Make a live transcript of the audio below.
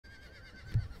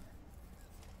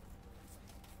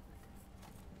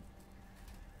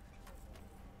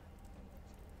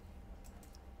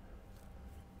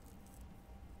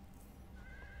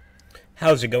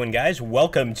How's it going, guys?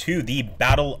 Welcome to the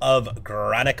Battle of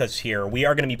Granicus here. We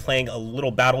are going to be playing a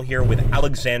little battle here with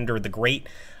Alexander the Great,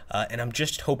 and I'm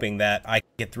just hoping that I can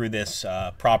get through this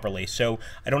properly. So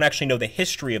I don't actually know the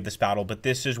history of this battle, but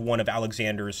this is one of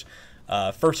Alexander's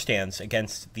first stands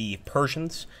against the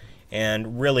Persians,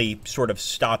 and really sort of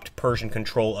stopped Persian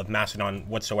control of Macedon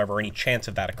whatsoever, any chance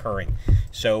of that occurring.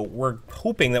 So we're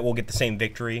hoping that we'll get the same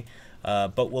victory.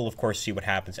 But we'll, of course, see what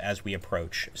happens as we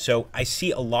approach. So I see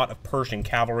a lot of Persian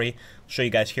cavalry. I'll show you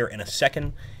guys here in a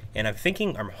second. And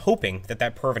I'm hoping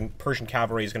that Persian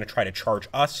cavalry is going to try to charge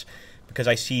us, because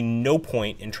I see no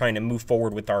point in trying to move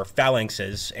forward with our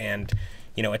phalanxes and,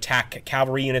 you know, attack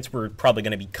cavalry units. We're probably going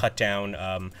to be cut down,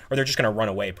 or they're just going to run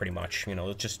away pretty much. You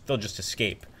know, they'll just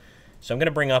escape. So I'm going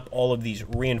to bring up all of these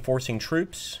reinforcing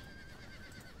troops,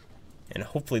 and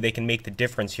hopefully they can make the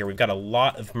difference here. We've got a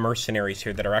lot of mercenaries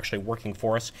here that are actually working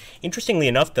for us. Interestingly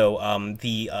enough, though,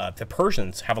 the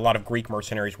Persians have a lot of Greek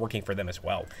mercenaries working for them as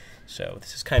well. So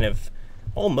this is kind of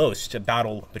almost a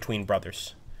battle between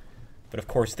brothers. But of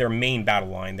course, their main battle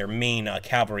line, their main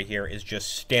cavalry here is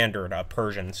just standard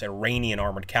Persians, Iranian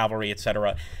armored cavalry,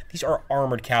 etc. These are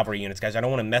armored cavalry units, guys. I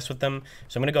don't want to mess with them.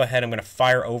 So I'm going to go ahead. I'm going to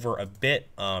fire over a bit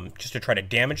just to try to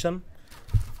damage them.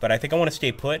 But I think I want to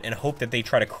stay put and hope that they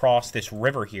try to cross this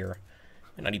river here.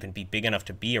 Might not even be big enough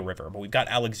to be a river, but we've got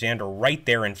Alexander right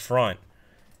there in front.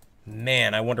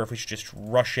 Man, I wonder if we should just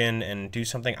rush in and do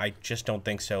something. I just don't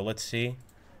think so. Let's see.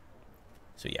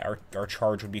 So yeah, our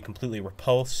charge would be completely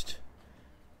repulsed.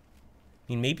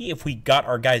 I mean, maybe if we got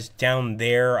our guys down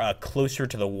there closer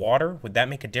to the water, would that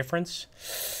make a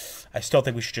difference? I still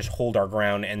think we should just hold our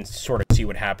ground and sort of see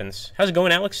what happens. How's it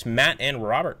going, Alex, Matt, and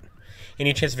Robert?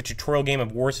 Any chance of a tutorial game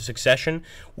of Wars of Succession?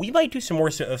 We might do some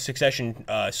Wars of Succession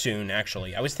soon,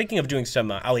 actually. I was thinking of doing some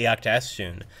Aliacta S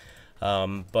soon.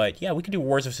 But yeah, we could do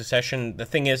Wars of Succession. The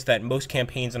thing is that most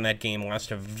campaigns on that game last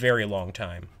a very long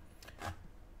time.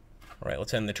 Alright,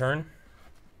 let's end the turn.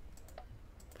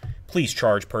 Please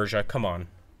charge, Persia. Come on.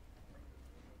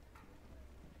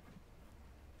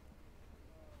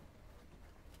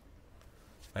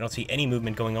 I don't see any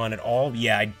movement going on at all.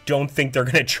 Yeah, I don't think they're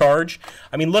going to charge.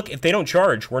 I mean, look, if they don't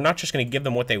charge, we're not just going to give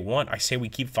them what they want. I say we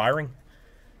keep firing.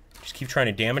 Just keep trying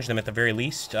to damage them at the very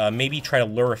least. Maybe try to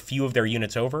lure a few of their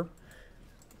units over.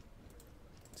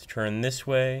 Let's turn this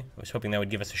way. I was hoping that would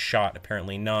give us a shot.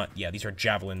 Apparently not. Yeah, these are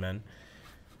javelin men.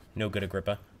 No good,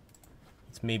 Agrippa.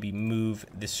 Let's maybe move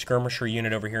this skirmisher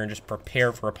unit over here and just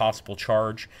prepare for a possible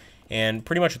charge. And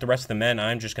pretty much with the rest of the men,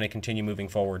 I'm just going to continue moving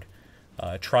forward.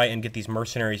 Try and get these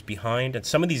mercenaries behind. And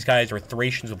some of these guys are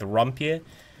Thracians with the Rumpia.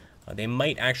 They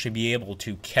might actually be able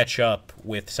to catch up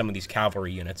with some of these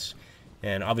cavalry units.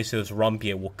 And obviously those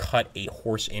Rumpia will cut a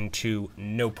horse in two,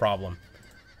 no problem.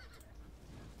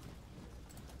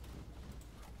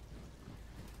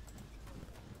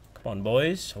 Come on,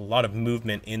 boys. A lot of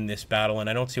movement in this battle,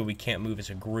 and I don't see why we can't move as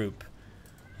a group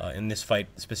in this fight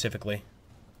specifically.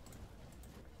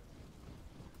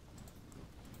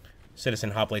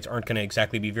 Citizen hoplites aren't going to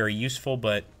exactly be very useful,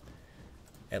 but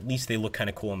at least they look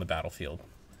kind of cool on the battlefield.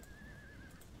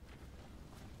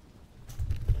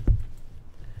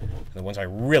 The ones I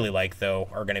really like, though,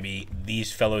 are going to be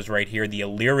these fellows right here, the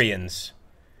Illyrians.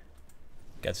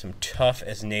 Got some tough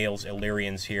as nails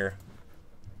Illyrians here.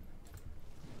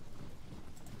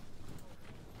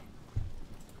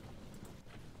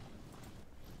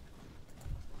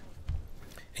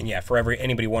 And yeah, for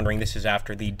anybody wondering, this is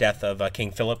after the death of King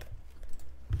Philip.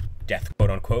 Death,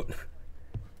 quote-unquote.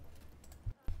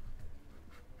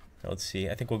 Let's see.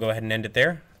 I think we'll go ahead and end it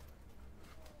there.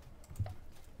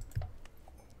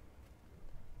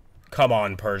 Come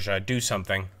on, Persia. Do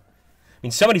something. I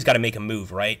mean, somebody's got to make a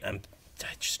move, right? I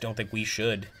just don't think we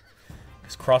should.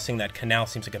 Because crossing that canal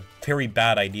seems like a very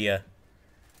bad idea.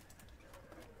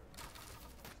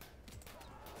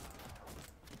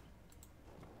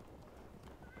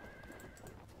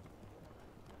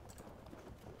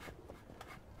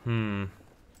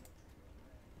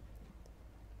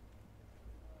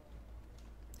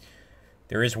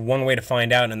 There is one way to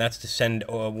find out, and that's to send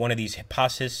one of these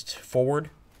Hippasists forward.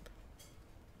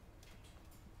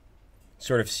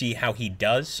 Sort of see how he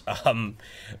does.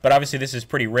 But obviously this is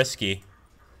pretty risky.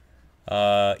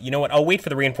 You know what? I'll wait for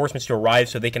the reinforcements to arrive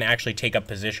so they can actually take up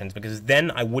positions, because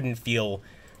then I wouldn't feel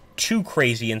too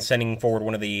crazy in sending forward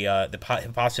one of the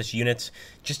Hippasus units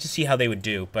just to see how they would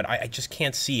do. But I just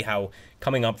can't see how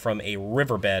coming up from a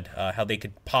riverbed, how they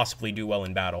could possibly do well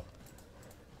in battle.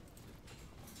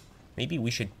 Maybe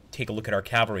we should take a look at our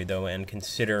cavalry, though, and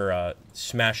consider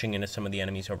smashing into some of the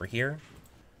enemies over here.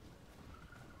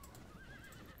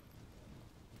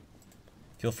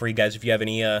 Feel free, guys, if you have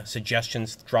any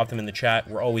suggestions, drop them in the chat.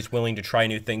 We're always willing to try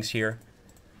new things here.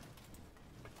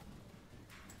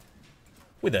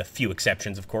 With a few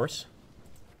exceptions, of course.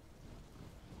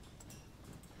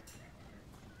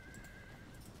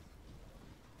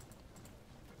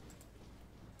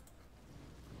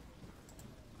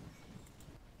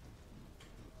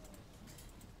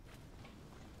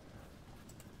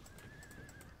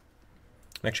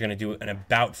 I'm actually going to do an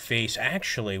about face.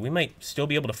 Actually, we might still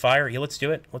be able to fire. Yeah, let's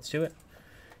do it. Let's do it.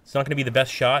 It's not going to be the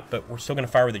best shot, but we're still going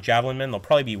to fire with the javelin men. They'll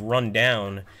probably be run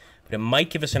down, but it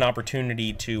might give us an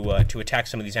opportunity to attack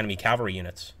some of these enemy cavalry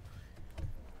units. All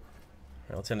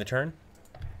right, let's end the turn.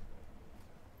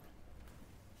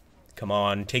 Come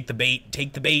on, take the bait.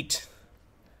 Take the bait.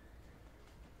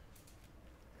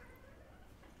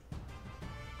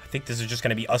 I think this is just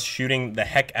going to be us shooting the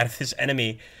heck out of this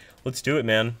enemy. Let's do it,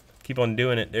 man. Keep on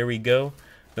doing it. There we go.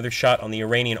 Another shot on the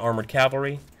Iranian armored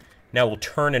cavalry. Now we'll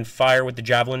turn and fire with the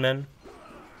javelin men.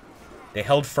 They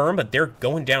held firm, but they're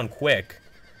going down quick.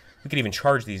 We could even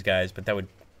charge these guys, but that would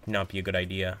not be a good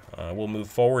idea. We'll move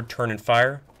forward, turn and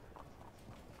fire.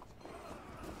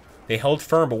 They held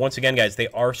firm, but once again, guys, they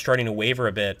are starting to waver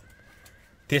a bit.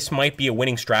 This might be a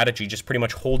winning strategy, just pretty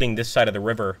much holding this side of the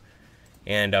river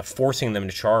and forcing them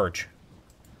to charge.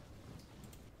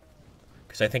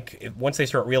 Because I think once they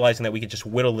start realizing that we could just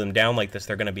whittle them down like this,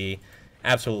 they're going to be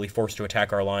absolutely forced to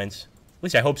attack our lines. At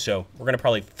least I hope so. We're going to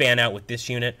probably fan out with this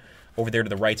unit over there to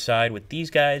the right side. With these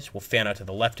guys, we'll fan out to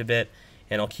the left a bit,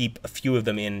 and I'll keep a few of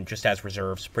them in just as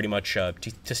reserves, pretty much to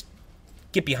just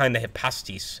get behind the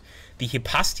Hypastes. The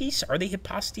Hypastes? Are they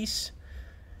Hypastes?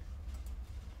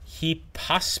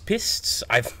 Hypaspists?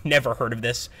 I've never heard of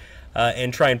this.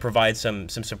 And try and provide some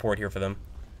support here for them.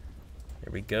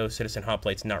 There we go. Citizen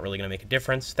hoplites not really going to make a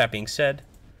difference. That being said,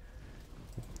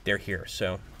 they're here,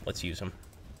 so let's use them.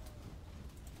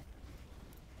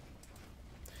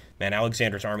 Man,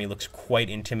 Alexander's army looks quite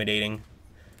intimidating.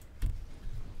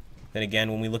 Then again,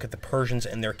 when we look at the Persians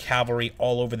and their cavalry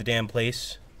all over the damn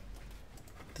place,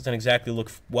 it doesn't exactly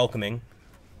look welcoming.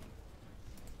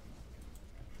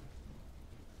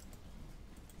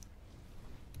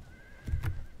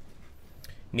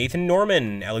 Nathan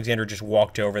Norman. Alexander just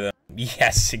walked over them.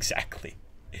 Yes, exactly.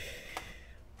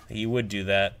 He would do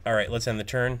that. All right, let's end the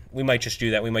turn. We might just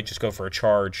do that. We might just go for a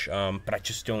charge, but I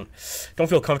just don't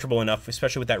feel comfortable enough,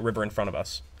 especially with that river in front of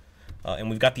us. And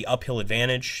we've got the uphill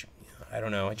advantage. I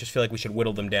don't know. I just feel like we should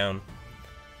whittle them down.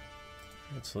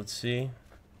 Let's see.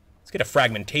 Let's get a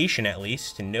fragmentation at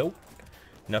least. Nope.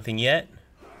 Nothing yet.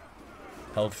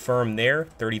 Held firm there.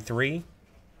 33.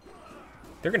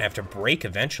 They're going to have to break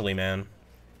eventually, man.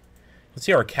 Let's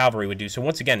see how our cavalry would do. So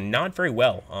once again, not very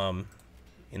well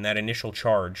in that initial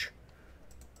charge.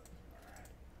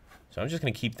 So I'm just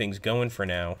going to keep things going for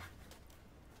now.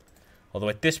 Although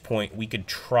at this point, we could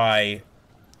try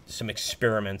some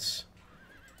experiments.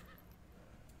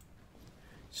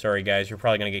 Sorry, guys. You're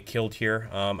probably going to get killed here.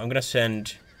 I'm going to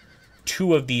send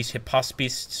 2 of these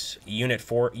Hypaspists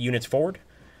units forward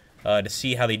to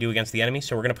see how they do against the enemy.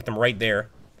 So we're going to put them right there.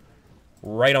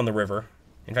 Right on the river.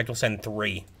 In fact, we'll send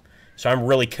 3. So I'm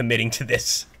really committing to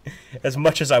this as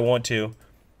much as I want to.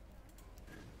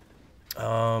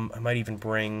 I might even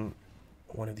bring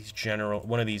one of these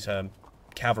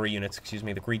cavalry units, excuse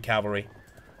me, the Greek cavalry.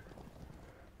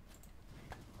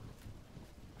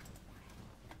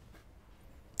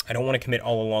 I don't want to commit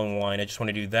all along the line. I just want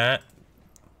to do that.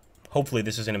 Hopefully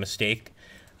this isn't a mistake.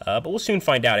 But we'll soon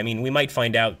find out. I mean, we might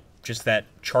find out just that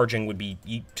charging would be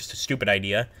just a stupid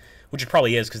idea, which it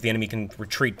probably is because the enemy can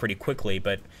retreat pretty quickly,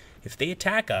 but if they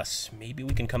attack us, maybe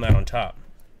we can come out on top.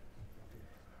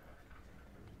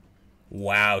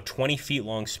 Wow, 20 feet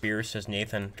long spears, says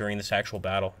Nathan, during this actual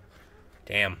battle.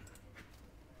 Damn.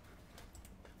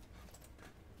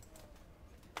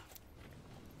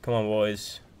 Come on,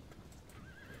 boys.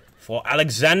 For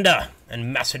Alexander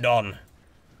and Macedon.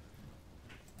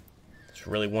 It's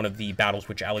really one of the battles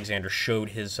which Alexander showed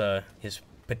his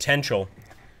potential.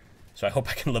 So I hope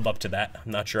I can live up to that.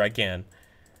 I'm not sure I can.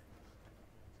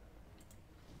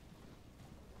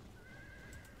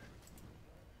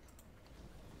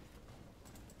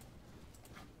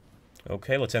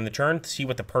 Okay, let's end the turn. See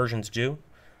what the Persians do.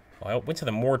 Oh, I went to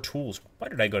the more tools. Why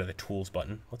did I go to the tools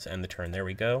button? Let's end the turn. There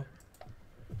we go.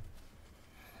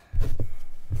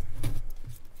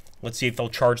 Let's see if they'll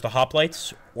charge the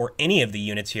hoplites or any of the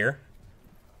units here.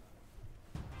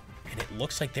 And it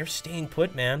looks like they're staying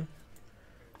put, man.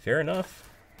 Fair enough.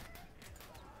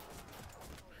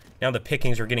 Now the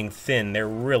pickings are getting thin. They're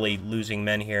really losing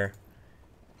men here.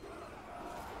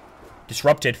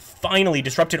 Disrupted. Finally,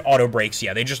 disrupted auto breaks.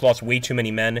 Yeah, they just lost way too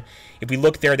many men. If we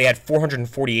look there, they had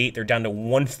 448. They're down to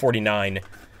 149.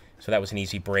 So that was an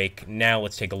easy break. Now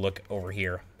let's take a look over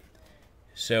here.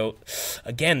 So,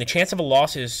 again, the chance of a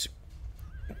loss is,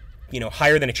 you know,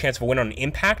 higher than a chance of a win on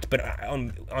impact, but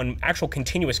on actual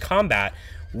continuous combat,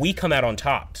 we come out on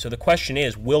top. So the question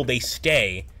is, will they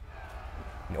stay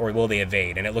or will they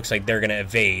evade? And it looks like they're going to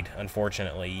evade,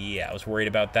 unfortunately. Yeah, I was worried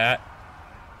about that.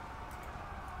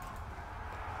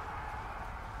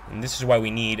 And this is why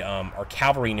we need our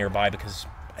cavalry nearby, because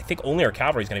I think only our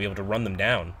cavalry is going to be able to run them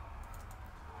down.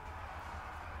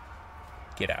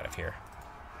 Get out of here.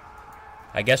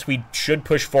 I guess we should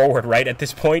push forward, right, at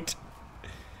this point?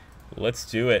 Let's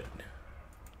do it.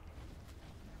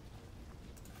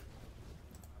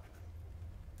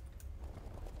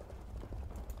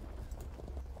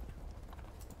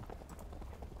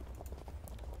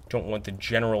 Don't want the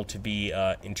general to be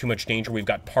in too much danger. We've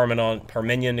got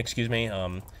Parmenion, excuse me,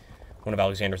 one of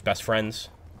Alexander's best friends.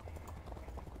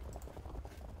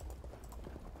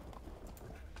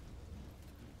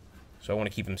 So I want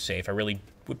to keep him safe. I really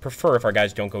would prefer if our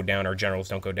guys don't go down, our generals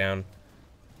don't go down.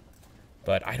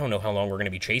 But I don't know how long we're going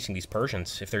to be chasing these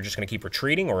Persians. If they're just going to keep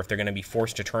retreating or if they're going to be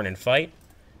forced to turn and fight.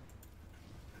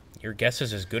 Your guess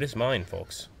is as good as mine,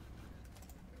 folks.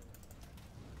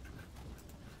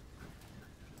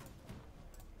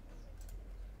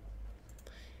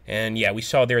 And yeah, we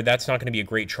saw there that's not going to be a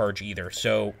great charge either.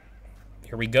 So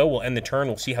here we go. We'll end the turn.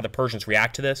 We'll see how the Persians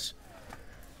react to this.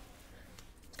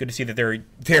 It's good to see that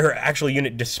their actual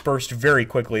unit dispersed very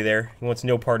quickly there. He wants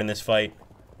no part in this fight.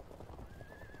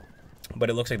 But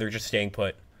it looks like they're just staying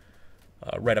put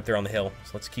right up there on the hill.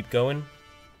 So let's keep going.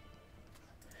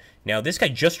 Now, this guy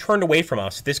just turned away from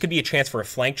us. This could be a chance for a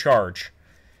flank charge.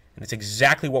 And that's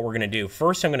exactly what we're going to do.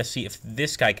 First, I'm going to see if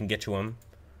this guy can get to him.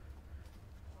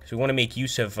 Because we want to make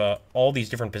use of all these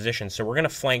different positions. So we're going to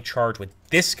flank charge with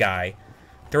this guy.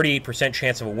 38%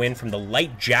 chance of a win from the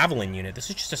light javelin unit. This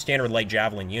is just a standard light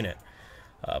javelin unit.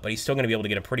 But he's still going to be able to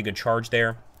get a pretty good charge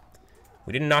there.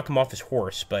 We didn't knock him off his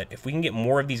horse, but if we can get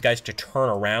more of these guys to turn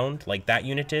around like that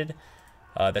unit did,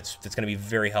 that's going to be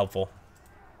very helpful.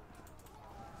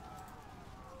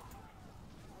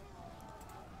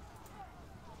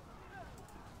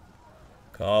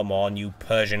 Come on, you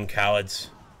Persian cowards.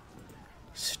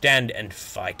 Stand and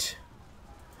fight.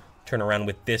 Turn around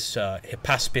with this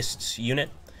Hippaspist's unit.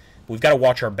 We've got to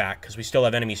watch our back, because we still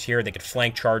have enemies here. They could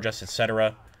flank charge us,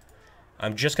 etc.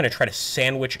 I'm just going to try to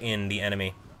sandwich in the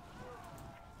enemy.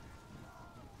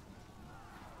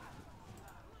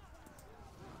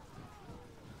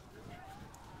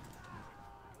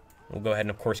 We'll go ahead and,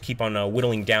 of course, keep on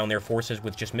whittling down their forces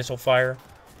with just missile fire.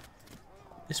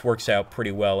 This works out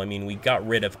pretty well. I mean, we got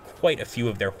rid of quite a few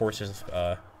of their horses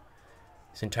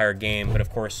this entire game, but, of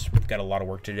course, we've got a lot of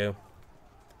work to do.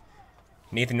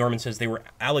 Nathan Norman says they were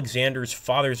Alexander's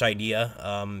father's idea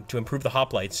to improve the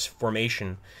hoplites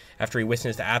formation after he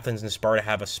witnessed Athens and Sparta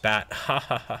have a spat. Ha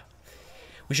ha ha.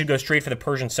 We should go straight for the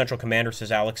Persian central commander,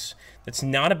 says Alex. That's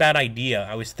not a bad idea.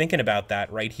 I was thinking about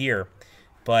that right here.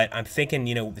 But I'm thinking,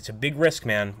 you know, it's a big risk,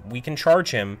 man. We can charge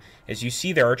him. As you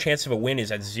see there, our chance of a win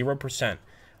is at 0%.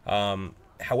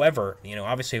 However, you know,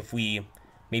 obviously if we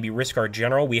maybe risk our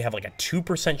general, we have like a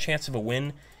 2% chance of a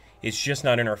win. It's just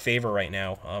not in our favor right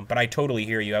now. But I totally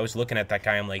hear you. I was looking at that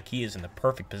guy. I'm like, he is in the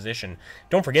perfect position.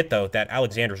 Don't forget, though, that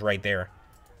Alexander's right there.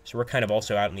 So we're kind of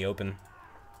also out in the open.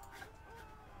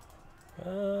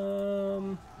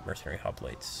 Mercenary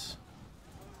hoplites.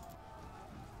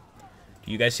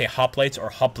 Do you guys say hoplites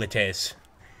or hoplites?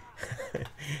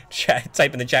 Chat,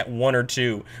 type in the chat 1 or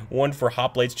 2. 1 for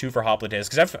hoplites, 2 for hoplites.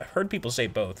 Because I've heard people say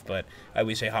both, but I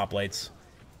always say hoplites.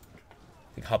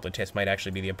 I think hoplites might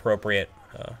actually be the appropriate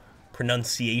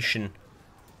pronunciation.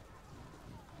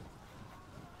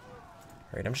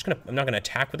 Alright, I'm not gonna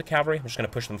attack with the cavalry. I'm just gonna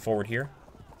push them forward here.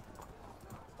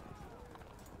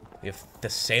 We have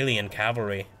Thessalian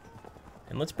cavalry.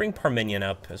 And let's bring Parmenion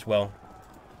up as well.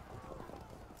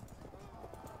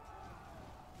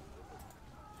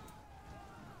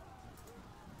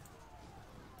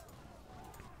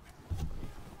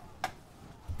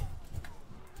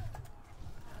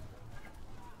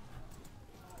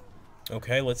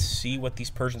 Okay, let's see what these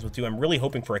Persians will do. I'm really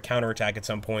hoping for a counterattack at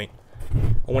some point.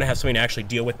 I want to have something to actually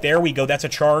deal with. There we go. That's a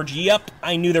charge. Yep,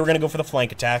 I knew they were going to go for the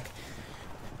flank attack.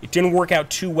 It didn't work out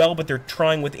too well, but they're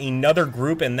trying with another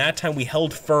group, and that time we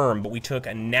held firm, but we took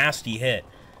a nasty hit.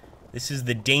 This is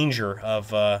the danger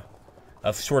of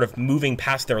sort of moving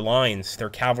past their lines. Their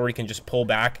cavalry can just pull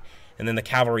back, and then the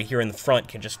cavalry here in the front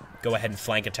can just go ahead and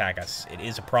flank attack us. It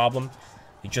is a problem.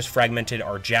 We just fragmented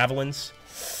our javelins.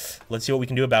 Let's see what we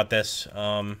can do about this.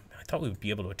 I thought we would be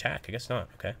able to attack. I guess not.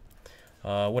 Okay.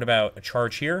 What about a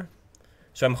charge here?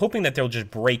 So I'm hoping that they'll just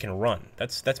break and run.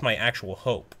 That's my actual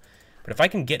hope. But if I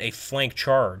can get a flank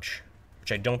charge,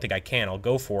 which I don't think I can, I'll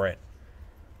go for it.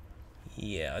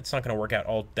 Yeah, it's not going to work out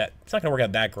all that. It's not going to work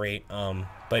out that great.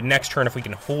 But next turn, if we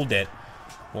can hold it,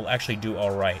 we'll actually do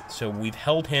all right. So we've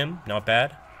held him, not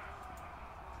bad.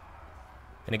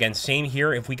 And again, same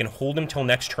here. If we can hold him till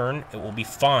next turn, it will be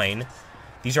fine.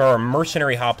 These are our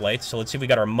mercenary hoplites, so let's see if we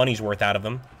got our money's worth out of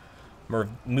them.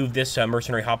 Move this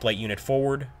mercenary hoplite unit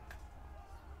forward.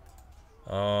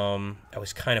 I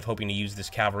was kind of hoping to use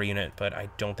this cavalry unit, but I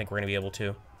don't think we're going to be able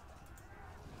to.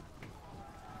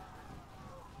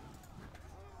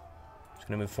 Just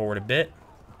going to move forward a bit.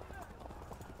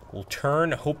 We'll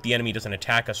turn, hope the enemy doesn't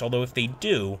attack us, although if they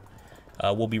do,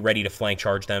 we'll be ready to flank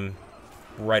charge them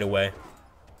right away.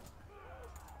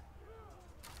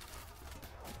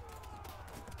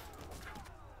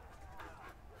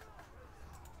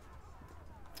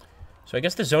 So I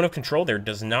guess the zone of control there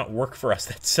does not work for us.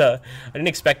 That's I didn't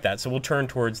expect that. So we'll turn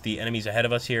towards the enemies ahead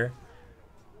of us here.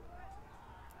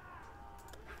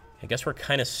 I guess we're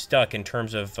kind of stuck in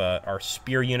terms of our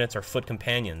spear units, our foot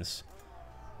companions.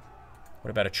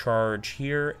 What about a charge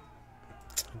here?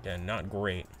 Again, not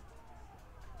great.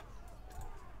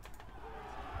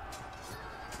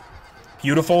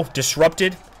 Beautiful.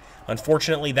 Disrupted.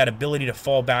 Unfortunately, that ability to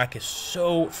fall back is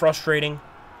so frustrating.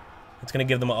 It's going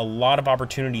to give them a lot of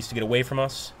opportunities to get away from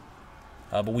us.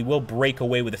 But we will break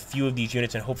away with a few of these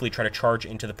units and hopefully try to charge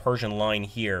into the Persian line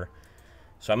here.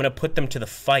 So I'm going to put them to the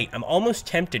fight. I'm almost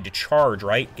tempted to charge,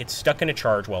 right? Get stuck in a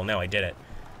charge. Well, now I did it.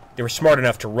 They were smart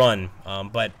enough to run.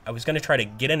 But I was going to try to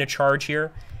get in a charge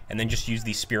here and then just use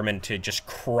these spearmen to just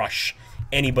crush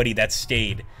anybody that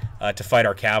stayed to fight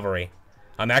our cavalry.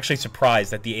 I'm actually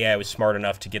surprised that the AI was smart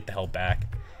enough to get the hell back.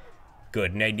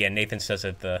 Good. Yeah, Nathan says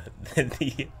it the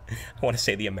I want to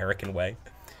say the American way.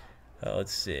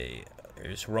 Let's see.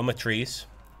 There's Roma trees.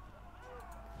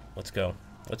 Let's go.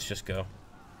 Let's just go.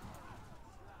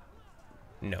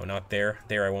 No, not there.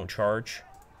 There I won't charge.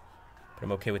 But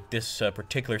I'm okay with this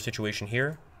particular situation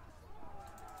here.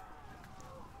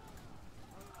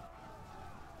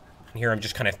 And here I'm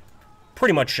just kind of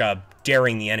pretty much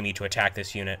daring the enemy to attack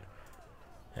this unit.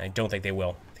 And I don't think they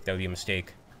will. I think that would be a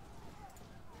mistake.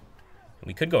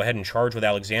 We could go ahead and charge with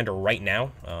Alexander right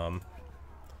now.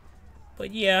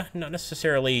 But yeah, not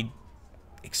necessarily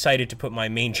excited to put my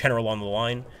main general on the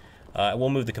line. We'll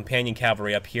move the companion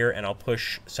cavalry up here, and I'll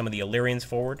push some of the Illyrians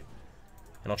forward.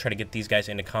 And I'll try to get these guys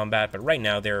into combat, but right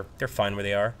now they're fine where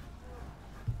they are.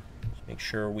 Just make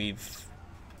sure we've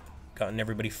gotten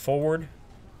everybody forward.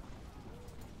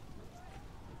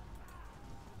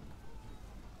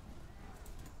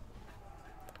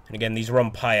 And again, these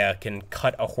Rumpaya can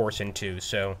cut a horse in two,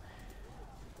 so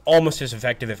almost as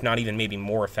effective, if not even maybe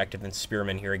more effective than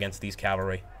spearmen here against these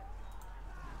cavalry.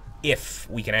 If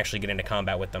we can actually get into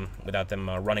combat with them without them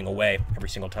running away every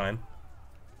single time.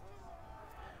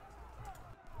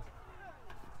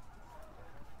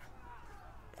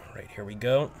 All right, here we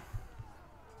go.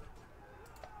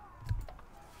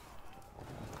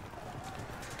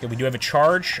 Okay, we do have a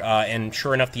charge, and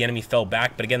sure enough, the enemy fell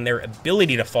back. But again, their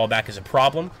ability to fall back is a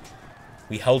problem.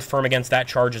 We held firm against that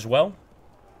charge as well.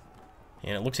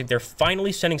 And it looks like they're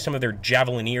finally sending some of their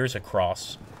javelineers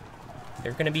across.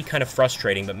 They're going to be kind of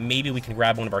frustrating, but maybe we can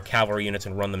grab one of our cavalry units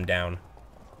and run them down.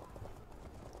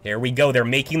 There we go. They're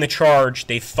making the charge.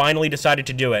 They finally decided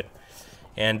to do it.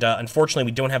 And unfortunately,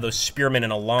 we don't have those spearmen in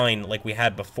a line like we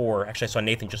had before. Actually, I saw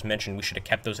Nathan just mention we should have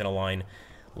kept those in a line.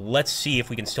 Let's see if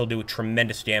we can still do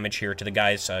tremendous damage here to the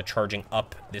guys charging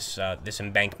up this this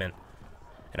embankment.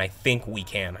 And I think we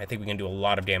can. I think we can do a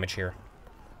lot of damage here.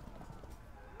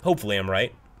 Hopefully I'm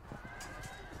right.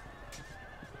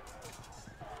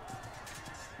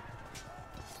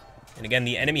 And again,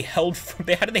 the enemy held firm.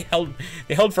 They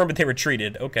held firm, but they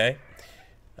retreated. Okay.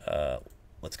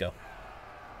 Let's go.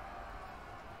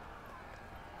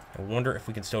 I wonder if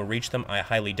we can still reach them. I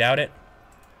highly doubt it.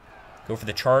 Go for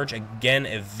the charge. Again,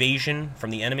 evasion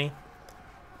from the enemy.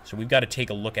 So we've got to take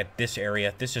a look at this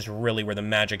area. This is really where the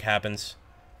magic happens.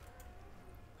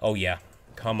 Oh, yeah.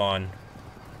 Come on.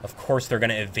 Of course they're going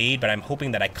to evade, but I'm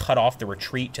hoping that I cut off the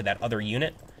retreat to that other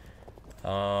unit.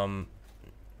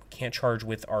 Can't charge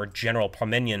with our General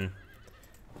Parmenion.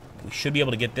 We should be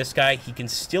able to get this guy. He can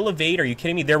still evade. Are you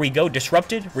kidding me? There we go.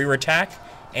 Disrupted, rear attack,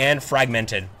 and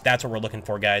fragmented. That's what we're looking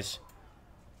for, guys.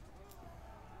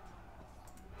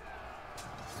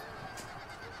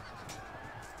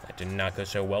 That did not go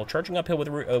so well. Charging uphill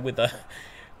with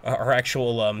our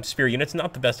actual spear unit's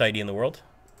not the best idea in the world.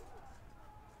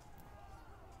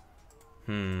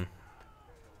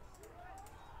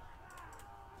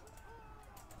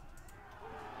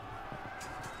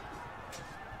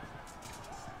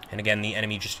 And again, the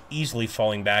enemy just easily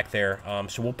falling back there.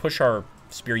 So we'll push our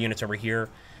spear units over here.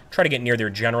 Try to get near their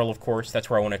general, of course. That's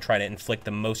where I want to try to inflict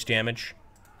the most damage.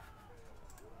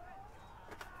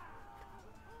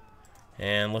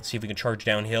 And let's see if we can charge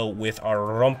downhill with our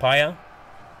Rompaya.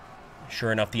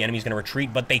 Sure enough, the enemy's going to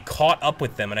retreat, but they caught up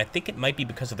with them, and I think it might be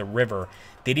because of the river.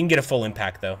 They didn't get a full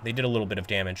impact, though. They did a little bit of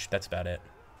damage. That's about it.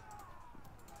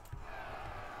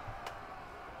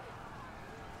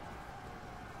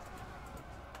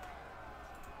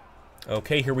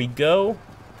 Okay, here we go.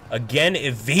 Again,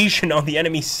 evasion on the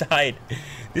enemy side.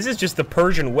 This is just the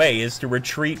Persian way, is to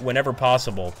retreat whenever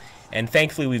possible. And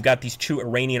thankfully, we've got these 2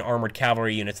 Iranian armored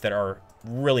cavalry units that are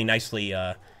really nicely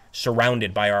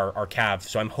surrounded by our cav.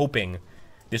 So I'm hoping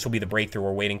this will be the breakthrough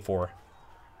we're waiting for.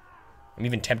 I'm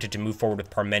even tempted to move forward with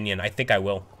Parmenion. I think I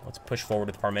will. Let's push forward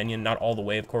with Parmenion. Not all the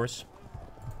way, of course.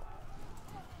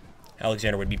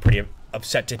 Alexander would be pretty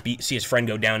upset to see his friend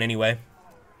go down anyway.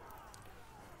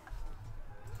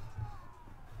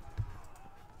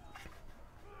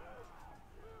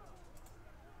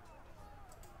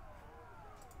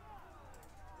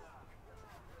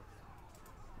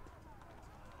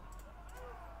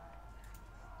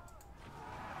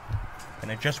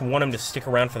 And I just want him to stick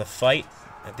around for the fight.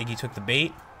 I think he took the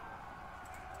bait.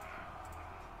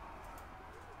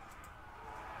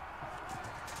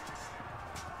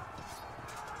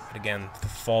 But again, the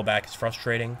fallback is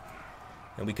frustrating.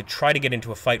 And we could try to get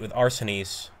into a fight with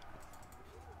Arsenis.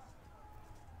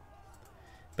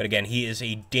 But again, he is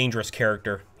a dangerous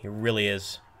character. He really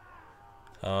is.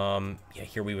 Yeah,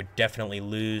 here we would definitely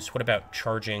lose. What about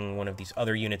charging one of these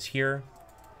other units here?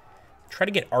 Try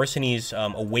to get Arsenis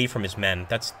away from his men.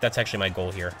 That's actually my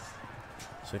goal here.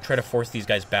 So try to force these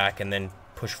guys back and then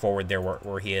push forward there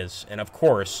where he is. And of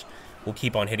course, we'll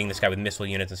keep on hitting this guy with missile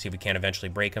units and see if we can eventually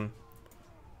break him.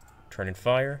 Turn and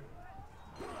fire.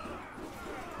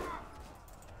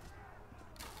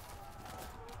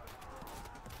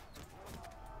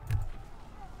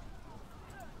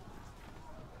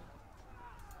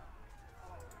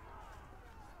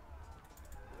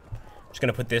 Just going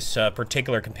to put this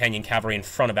particular companion cavalry in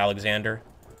front of Alexander.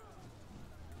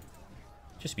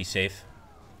 Just be safe.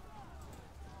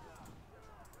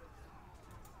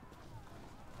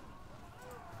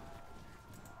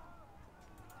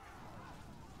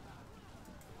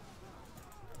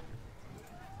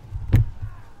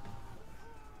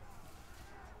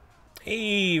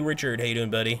 Hey, Richard. How you doing,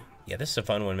 buddy? Yeah, this is a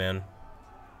fun one, man.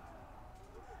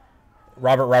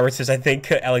 Robert says, I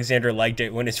think Alexander liked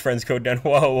it when his friends go down.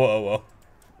 Whoa, whoa, whoa.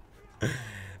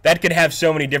 That could have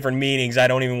so many different meanings. I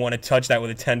don't even want to touch that with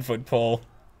a 10-foot pole.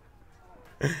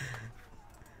 Let's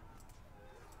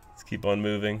keep on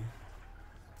moving.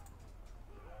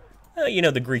 You know,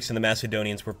 the Greeks and the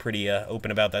Macedonians were pretty open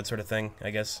about that sort of thing,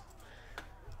 I guess.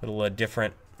 A little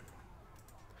different.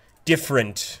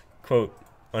 Different, quote,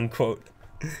 unquote.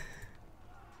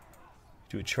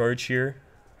 Do a charge here.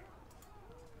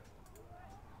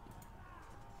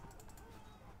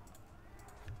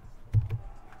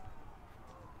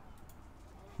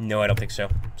 No, I don't think so.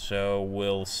 So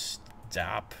we'll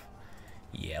stop.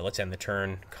 Yeah, let's end the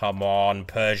turn. Come on,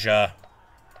 Persia.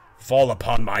 Fall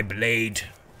upon my blade. Here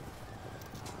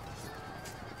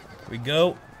we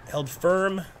go. Held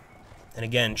firm. And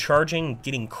again, charging,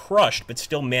 getting crushed, but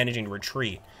still managing to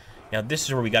retreat. Now, this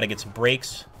is where we got to get some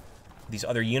breaks. These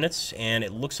other units, and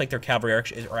it looks like their cavalry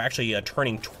are actually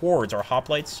turning towards our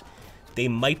hoplites. They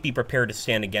might be prepared to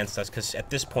stand against us, because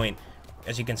at this point,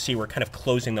 as you can see, we're kind of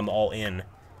closing them all in.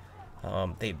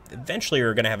 They eventually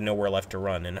are going to have nowhere left to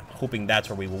run, and I'm hoping that's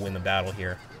where we will win the battle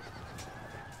here.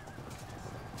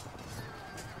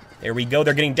 There we go.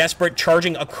 They're getting desperate,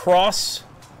 charging across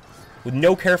with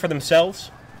no care for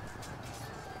themselves.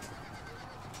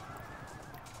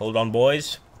 Hold on,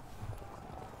 boys.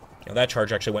 Now, that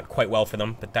charge actually went quite well for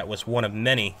them, but that was one of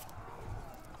many.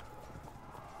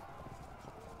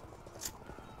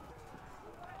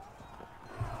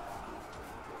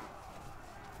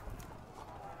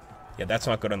 Yeah, that's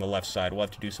not good on the left side. We'll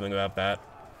have to do something about that.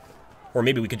 Or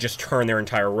maybe we could just turn their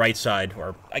entire right side,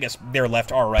 or I guess their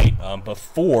left, our right,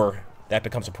 before that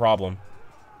becomes a problem.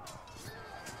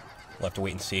 We'll have to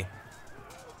wait and see.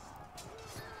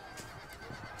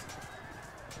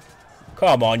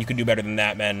 Come on, you can do better than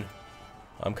that, men.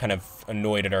 I'm kind of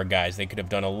annoyed at our guys. They could have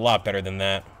done a lot better than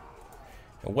that.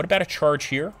 And what about a charge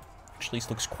here? Which at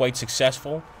least looks quite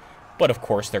successful. But, of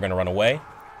course, they're going to run away.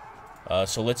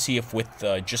 So let's see if with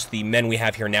just the men we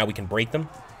have here now we can break them.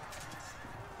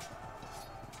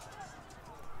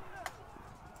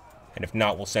 And if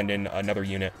not, we'll send in another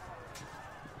unit.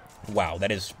 Wow,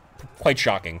 that is quite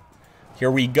shocking. Here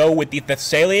we go with the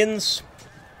Thessalians.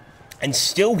 And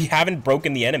still, we haven't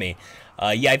broken the enemy.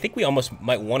 Yeah, I think we almost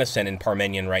might want to send in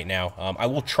Parmenion right now. I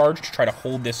will charge to try to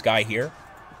hold this guy here.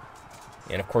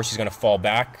 And, of course, he's going to fall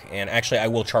back. And, actually, I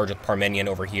will charge with Parmenion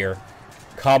over here.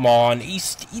 Come on.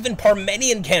 Even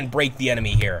Parmenion can't break the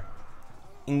enemy here.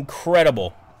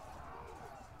 Incredible.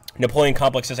 Napoleon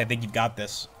Complex says, I think you've got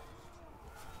this.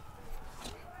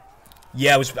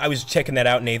 Yeah, I was checking that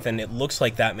out, Nathan. It looks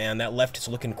like that, man. That left is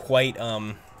looking quite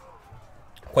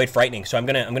frightening. So I'm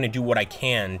gonna do what I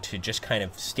can to just kind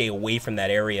of stay away from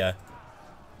that area.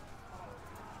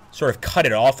 Sort of cut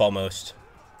it off almost.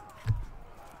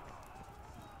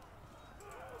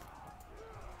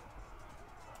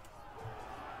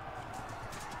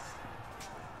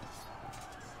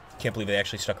 Can't believe they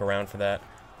actually stuck around for that.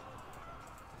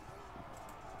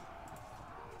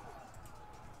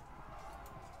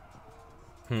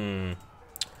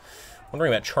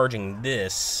 Wondering about charging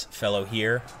this fellow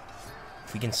here.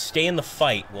 If we can stay in the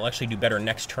fight, we'll actually do better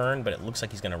next turn, but it looks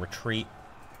like he's going to retreat.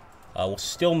 We'll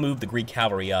still move the Greek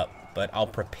cavalry up, but I'll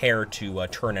prepare to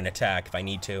turn and attack if I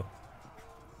need to.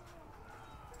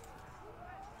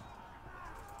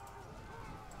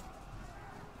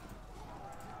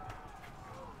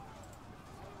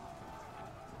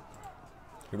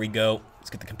 Here we go. Let's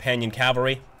get the companion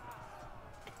cavalry.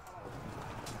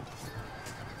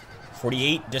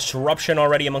 48, disruption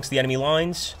already amongst the enemy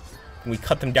lines. And we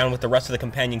cut them down with the rest of the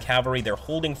companion cavalry. They're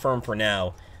holding firm for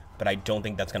now, but I don't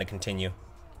think that's going to continue.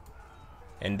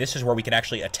 And this is where we could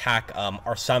actually attack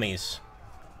Arsames,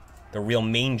 the real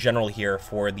main general here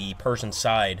for the Persian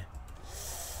side.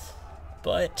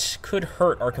 But could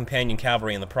hurt our companion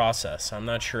cavalry in the process. I'm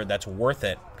not sure that's worth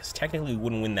it, because technically we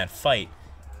wouldn't win that fight.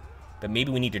 But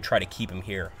maybe we need to try to keep him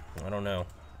here. I don't know.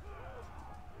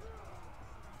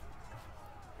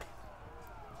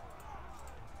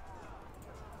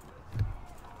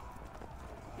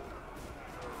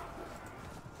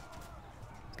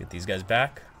 Get these guys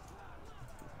back.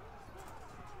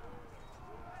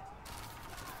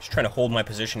 Just trying to hold my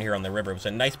position here on the river. It was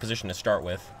a nice position to start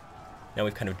with. Now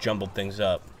we've kind of jumbled things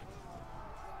up.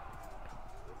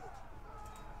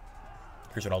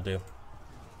 Here's what I'll do.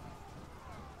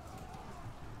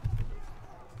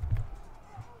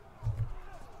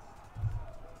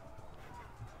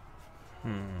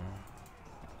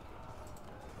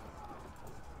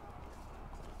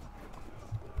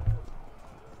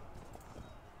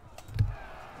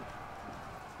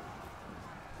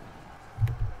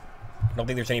 I don't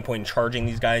think there's any point in charging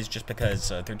these guys just because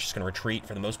they're just going to retreat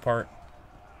for the most part.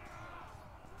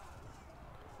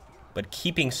 But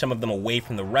keeping some of them away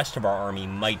from the rest of our army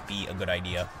might be a good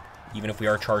idea. Even if we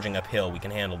are charging uphill, we can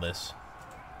handle this.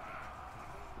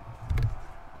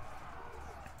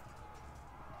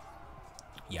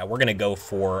 Yeah, we're going to go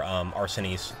for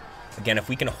Arsenes. Again, if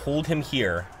we can hold him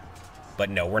here... But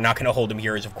no, we're not going to hold him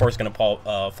here. He's, of course, going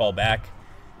to fall back.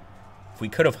 If we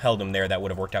could have held him there, that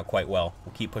would have worked out quite well.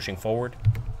 We'll keep pushing forward.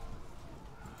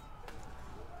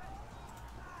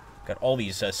 Got all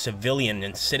these civilian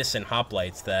and citizen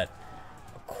hoplites that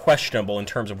are questionable in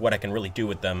terms of what I can really do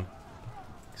with them.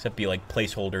 Except be like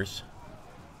placeholders.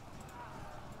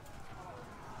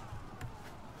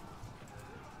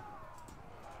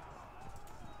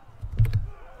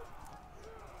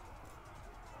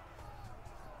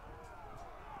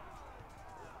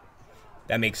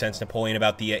 That makes sense, Napoleon,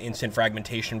 about the instant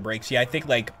fragmentation breaks. Yeah, I think,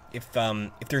 like, if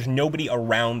there's nobody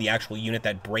around the actual unit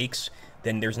that breaks,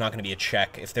 then there's not going to be a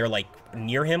check. If they're, like,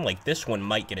 near him, like, this one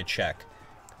might get a check.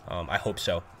 I hope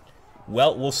so.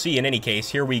 Well, we'll see in any case.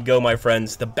 Here we go, my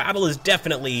friends. The battle is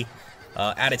definitely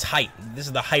at its height. This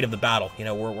is the height of the battle. You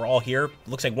know, we're all here.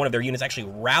 Looks like one of their units actually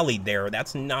rallied there.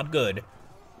 That's not good.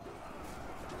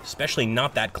 Especially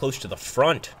not that close to the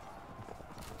front.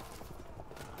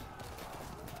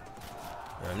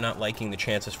 I'm not liking the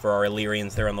chances for our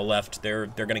Illyrians there on the left. They're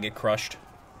going to get crushed.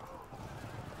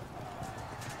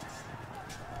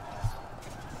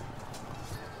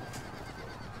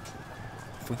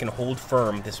 If we can hold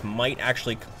firm, this might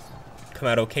actually come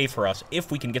out okay for us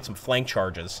if we can get some flank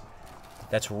charges.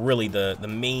 That's really the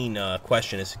main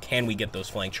question is, can we get those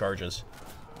flank charges?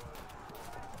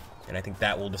 And I think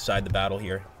that will decide the battle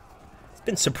here. It's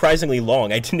been surprisingly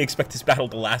long. I didn't expect this battle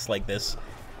to last like this.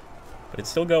 But it's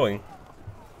still going.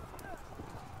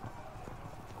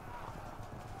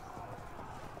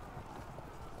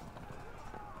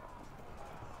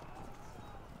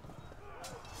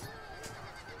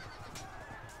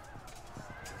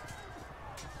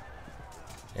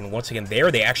 And once again,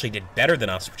 there they actually did better than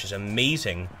us, which is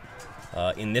amazing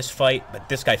in this fight. But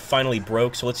this guy finally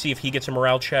broke, so let's see if he gets a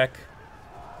morale check.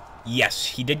 Yes,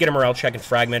 he did get a morale check and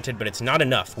fragmented, but it's not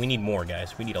enough. We need more,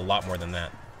 guys. We need a lot more than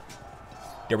that.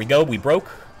 There we go. We broke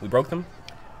them.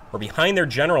 We're behind their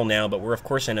general now, but we're, of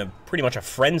course, in a pretty much a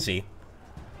frenzy.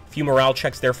 A few morale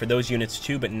checks there for those units,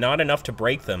 too, but not enough to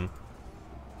break them.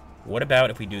 What about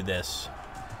if we do this?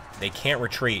 They can't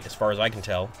retreat, as far as I can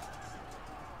tell.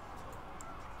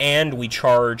 And we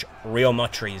charge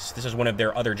Riomatris. This is one of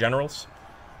their other generals.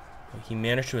 He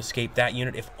managed to escape that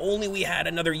unit. If only we had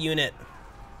another unit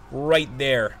right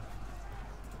there.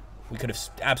 We could have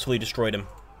absolutely destroyed him.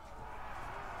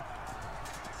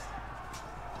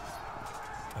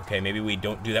 Okay, maybe we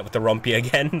don't do that with the Rumpy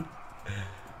again.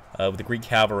 With the Greek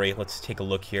cavalry, let's take a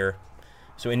look here.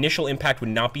 So initial impact would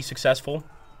not be successful.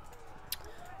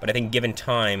 But I think given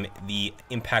time, the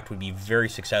impact would be very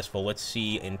successful. Let's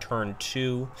see in turn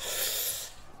 2.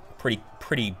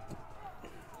 Pretty...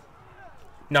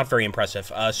 Not very impressive.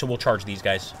 So we'll charge these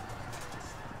guys.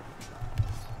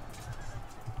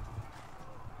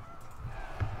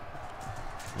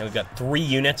 Now we've got 3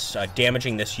 units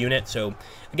damaging this unit. So,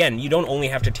 again, you don't only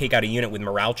have to take out a unit with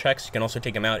morale checks. You can also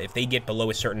take them out if they get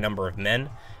below a certain number of men.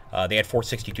 They had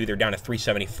 462. They're down to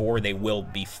 374. They will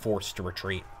be forced to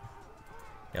retreat.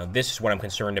 Now, this is what I'm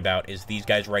concerned about, is these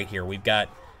guys right here. We've got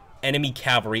enemy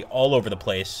cavalry all over the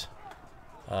place.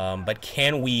 But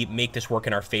can we make this work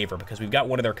in our favor? Because we've got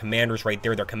one of their commanders right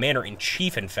there. Their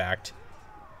commander-in-chief, in fact.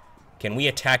 Can we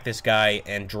attack this guy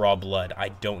and draw blood? I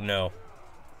don't know.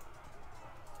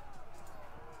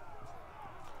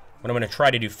 What I'm going to try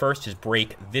to do first is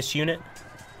break this unit.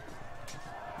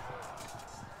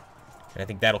 And I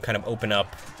think that'll kind of open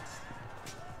up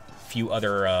a few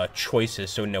other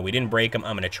choices. So, no, we didn't break them.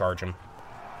 I'm going to charge them.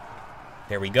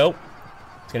 There we go.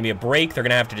 It's going to be a break. They're going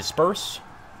to have to disperse.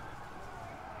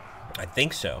 I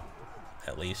think so,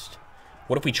 at least.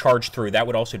 What if we charge through? That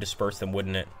would also disperse them,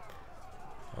 wouldn't it?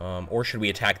 Or should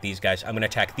we attack these guys? I'm going to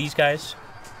attack these guys.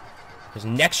 Because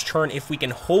next turn, if we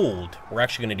can hold, we're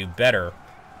actually going to do better.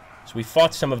 So we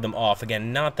fought some of them off.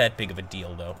 Again, not that big of a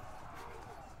deal, though.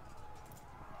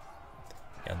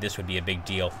 Now, this would be a big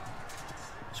deal.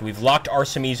 So we've locked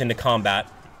Arsames into combat.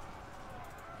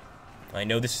 I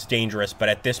know this is dangerous, but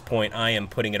at this point, I am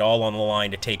putting it all on the line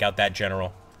to take out that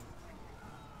general.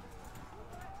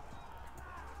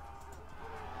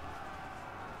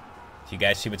 Do you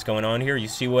guys see what's going on here? You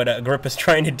see what Agrippa's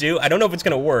trying to do? I don't know if it's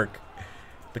going to work,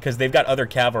 because they've got other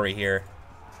cavalry here.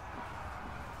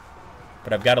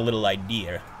 But I've got a little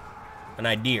idea. An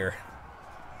idea. Here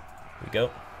we go.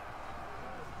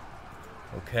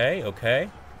 Okay,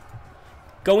 okay.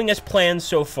 Going as planned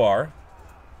so far.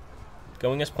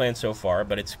 Going as planned so far,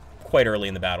 but it's quite early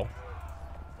in the battle.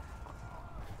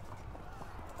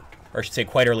 Or I should say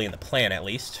quite early in the plan, at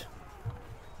least.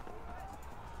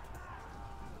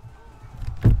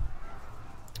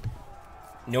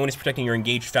 No one is protecting your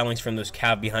engaged phalanx from those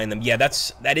cav behind them. Yeah,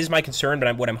 that is my concern,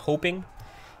 but what I'm hoping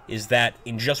is that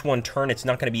in just one turn, it's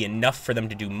not going to be enough for them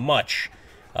to do much.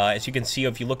 As you can see,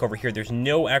 if you look over here, there's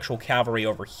no actual cavalry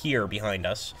over here behind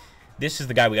us. This is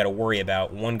the guy we got to worry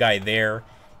about. One guy there,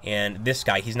 and this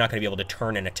guy, he's not going to be able to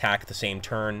turn and attack the same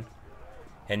turn.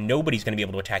 And nobody's going to be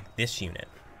able to attack this unit.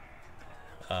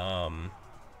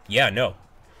 Yeah, no.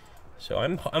 So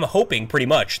I'm hoping pretty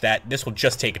much that this will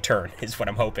just take a turn, is what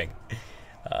I'm hoping.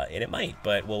 And it might,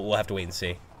 but we'll have to wait and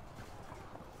see.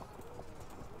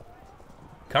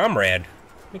 Comrade,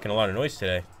 making a lot of noise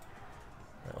today.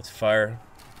 Right, let's fire.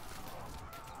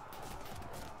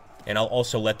 And I'll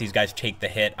also let these guys take the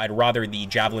hit. I'd rather the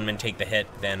javelin men take the hit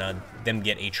than them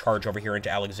get a charge over here into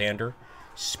Alexander.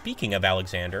 Speaking of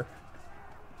Alexander,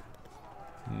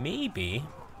 maybe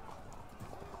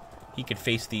he could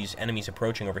face these enemies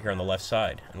approaching over here on the left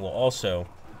side. And we'll also,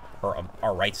 or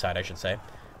our right side, I should say,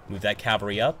 move that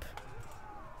cavalry up.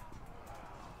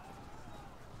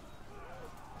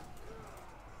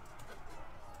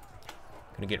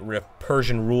 Gonna get rid of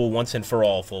Persian rule once and for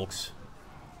all, folks.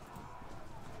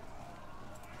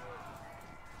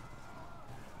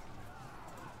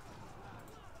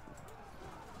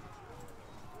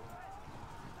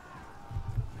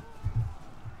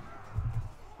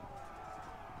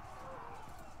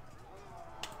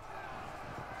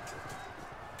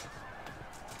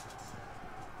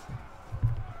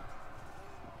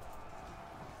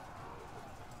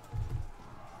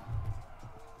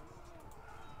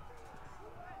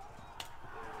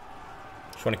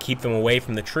 Just want to keep them away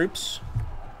from the troops.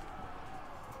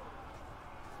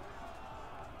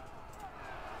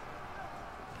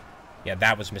 Yeah,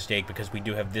 that was a mistake because we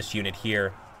do have this unit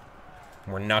here.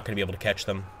 And we're not going to be able to catch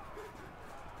them.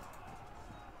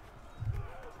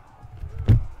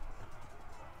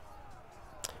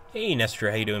 Hey, Nestor,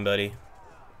 how you doing, buddy?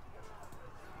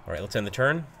 All right, let's end the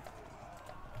turn.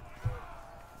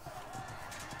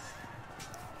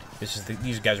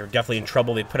 These guys are definitely in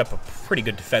trouble. They put up a pretty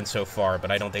good defense so far,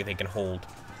 but I don't think they can hold.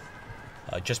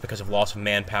 Just because of loss of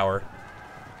manpower.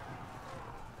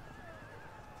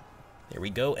 There we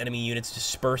go. Enemy units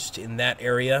dispersed in that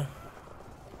area.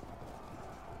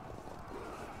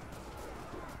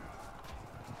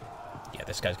 Yeah,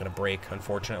 this guy's going to break,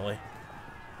 unfortunately.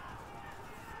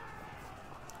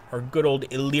 Our good old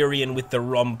Illyrian with the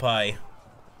Rompai.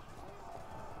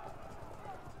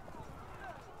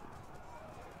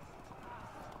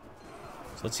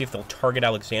 So let's see if they'll target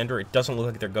Alexander. It doesn't look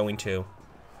like they're going to.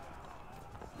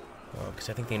 Because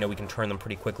I think they know we can turn them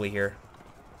pretty quickly here.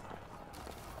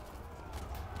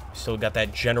 Still got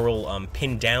that general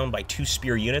pinned down by 2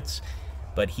 spear units.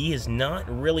 But he has not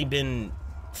really been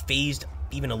phased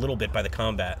even a little bit by the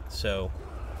combat. So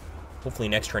hopefully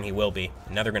next turn he will be.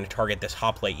 And now they're going to target this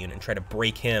hoplite unit and try to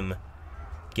break him.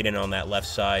 Get in on that left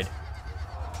side.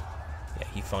 Yeah,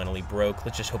 he finally broke.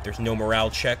 Let's just hope there's no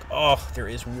morale check. Oh, there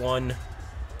is one.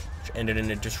 Which ended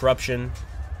in a disruption.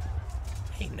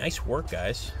 Hey, nice work,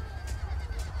 guys.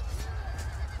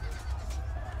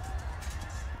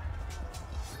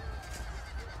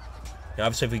 Now,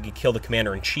 obviously, if we could kill the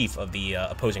commander-in-chief of the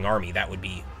opposing army, that would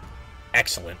be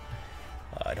excellent.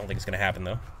 I don't think it's going to happen,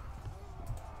 though.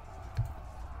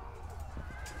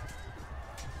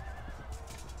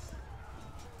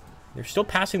 They're still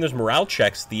passing those morale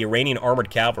checks, the Iranian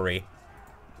armored cavalry.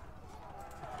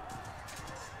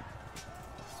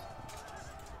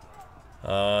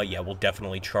 Yeah, we'll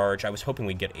definitely charge. I was hoping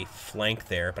we'd get a flank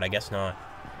there, but I guess not.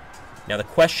 Now, the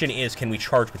question is, can we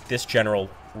charge with this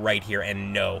general right here?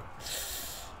 And no.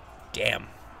 Damn.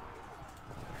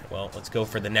 Well, let's go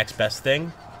for the next best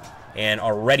thing. And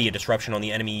already a disruption on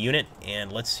the enemy unit.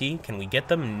 And let's see, can we get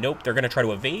them? Nope, they're going to try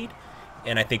to evade.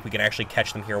 And I think we can actually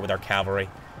catch them here with our cavalry.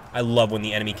 I love when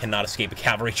the enemy cannot escape a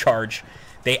cavalry charge.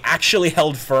 They actually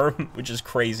held firm, which is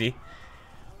crazy.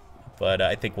 But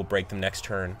I think we'll break them next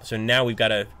turn. So now we've got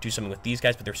to do something with these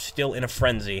guys, but they're still in a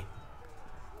frenzy.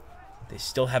 They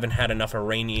still haven't had enough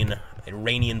Iranian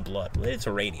blood. Well, it's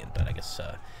Iranian, but I guess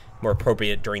more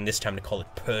appropriate during this time to call it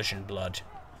Persian blood.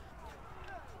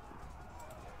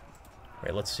 All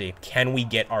right, let's see. Can we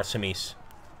get Arsemis?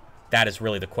 That is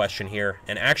really the question here.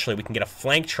 And actually, we can get a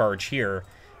flank charge here.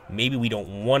 Maybe we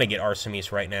don't want to get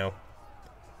Arsemis right now.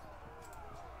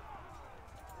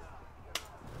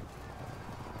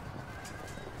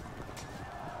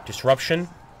 Disruption.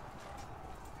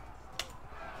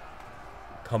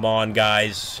 Come on,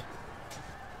 guys.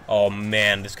 Oh,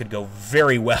 man, this could go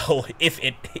very well if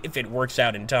it works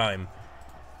out in time.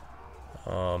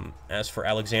 As for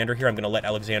Alexander here, I'm going to let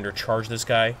Alexander charge this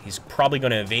guy. He's probably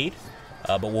going to evade,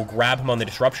 but we'll grab him on the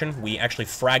disruption. We actually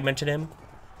fragmented him,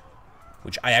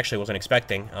 which I actually wasn't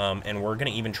expecting. And we're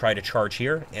going to even try to charge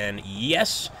here. And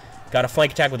yes, got a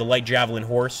flank attack with a light javelin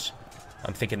horse.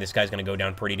 I'm thinking this guy's going to go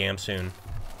down pretty damn soon.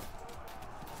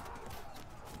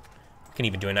 Can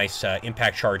even do a nice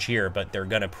impact charge here, but they're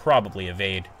going to probably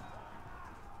evade.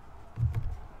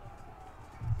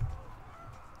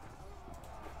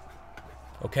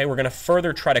 Okay, we're going to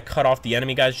further try to cut off the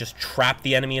enemy, guys. Just trap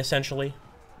the enemy, essentially.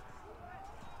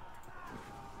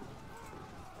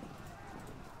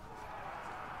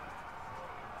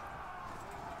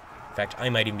 In fact, I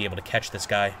might even be able to catch this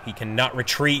guy. He cannot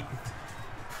retreat.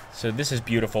 So this is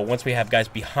beautiful. Once we have guys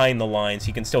behind the lines,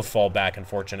 he can still fall back,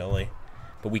 unfortunately.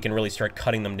 But we can really start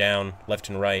cutting them down left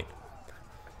and right.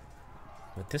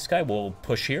 With this guy, we'll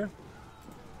push here.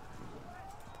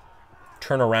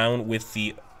 Turn around with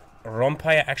the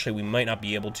Rompaya. Actually, we might not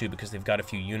be able to because they've got a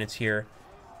few units here.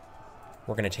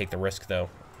 We're going to take the risk, though.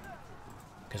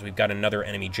 Because we've got another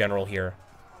enemy general here.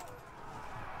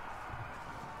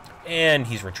 And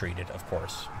he's retreated, of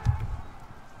course.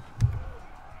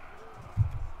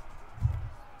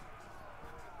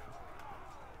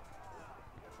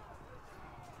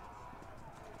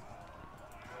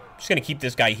 Just going to keep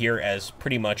this guy here as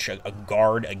pretty much a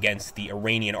guard against the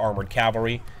Iranian armored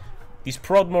cavalry. These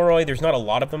Prodmoroi, there's not a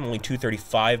lot of them, only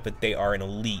 235, but they are an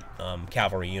elite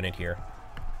cavalry unit here.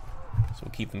 So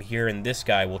we'll keep them here, and this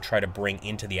guy we'll try to bring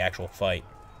into the actual fight.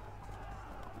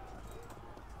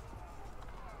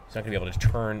 He's not going to be able to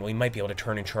turn. Well, he might be able to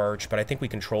turn and charge, but I think we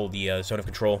control the zone of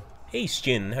control. Hey,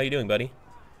 Shin, how you doing, buddy?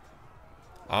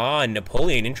 Ah,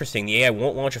 Napoleon, interesting. The AI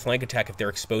won't launch a flank attack if they're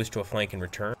exposed to a flank in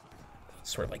return. It's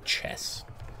sort of like chess.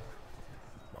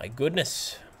 My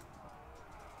goodness.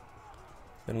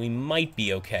 Then we might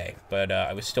be okay, but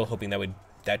I was still hoping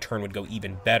that turn would go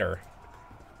even better.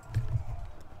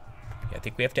 Yeah, I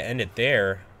think we have to end it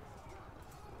there.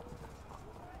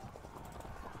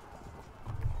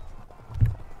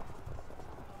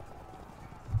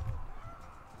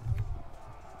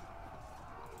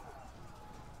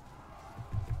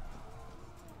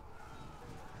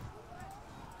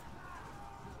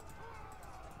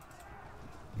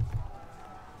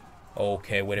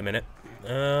 Okay, wait a minute.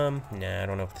 Nah, I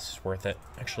don't know if this is worth it.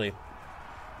 Actually,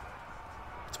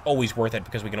 it's always worth it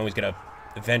because we can always get a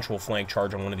eventual flank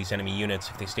charge on one of these enemy units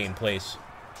if they stay in place.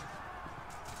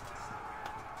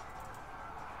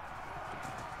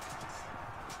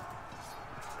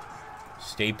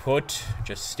 Stay put.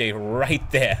 Just stay right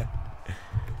there.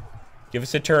 Give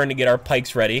us a turn to get our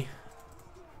pikes ready.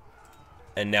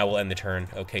 And now we'll end the turn.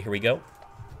 Okay, here we go.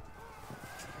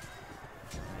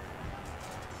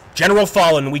 General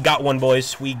fallen. We got one,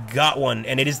 boys. We got one.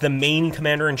 And it is the main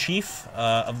commander-in-chief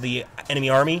of the enemy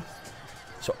army.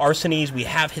 So Arsenes, we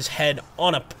have his head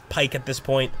on a pike at this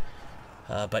point.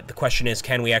 But the question is,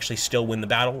 can we actually still win the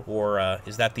battle? Or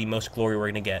is that the most glory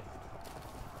we're going to get?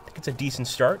 I think it's a decent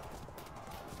start.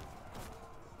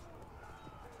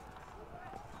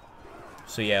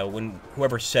 So yeah, when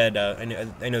whoever said,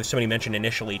 I know somebody mentioned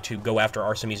initially to go after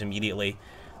Arsemes immediately,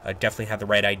 definitely had the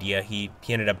right idea. He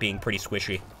ended up being pretty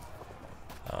squishy.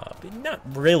 Not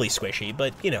really squishy,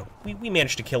 but, you know, we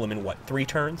managed to kill him in, what, 3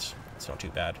 turns? It's not too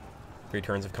bad. 3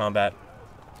 turns of combat.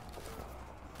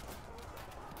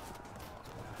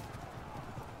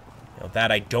 Now,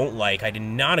 that I don't like. I did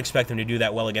not expect them to do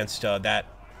that well against that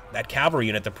cavalry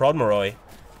unit, the Prodmoroi.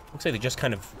 Looks like they just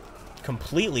kind of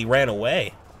completely ran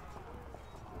away.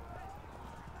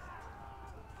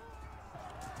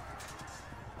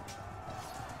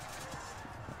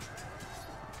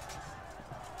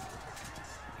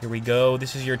 Here we go.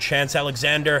 This is your chance,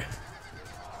 Alexander.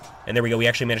 And there we go. We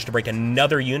actually managed to break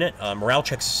another unit. Morale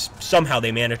checks, somehow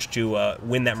they managed to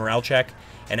win that morale check.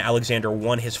 And Alexander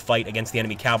won his fight against the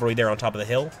enemy cavalry there on top of the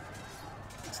hill.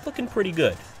 It's looking pretty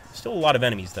good. Still a lot of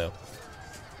enemies, though.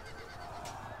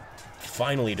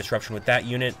 Finally, disruption with that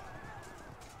unit.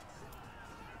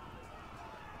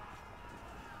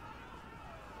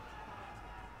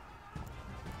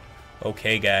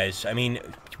 Okay, guys. I mean,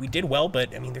 we did well,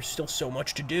 but, I mean, there's still so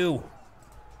much to do.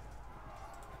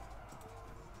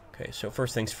 Okay, so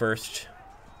first things first.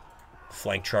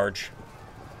 Flank charge.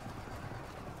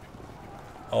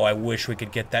 Oh, I wish we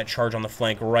could get that charge on the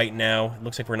flank right now. It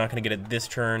looks like we're not going to get it this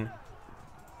turn.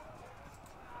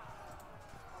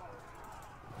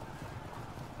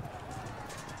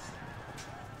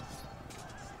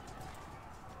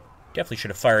 Definitely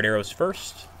should have fired arrows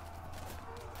first.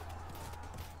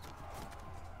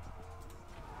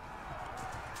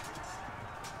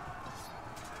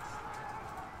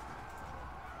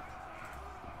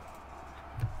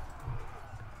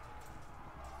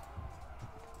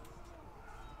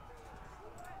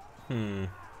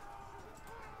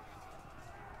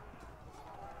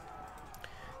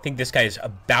 I think this guy is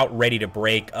about ready to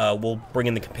break. We'll bring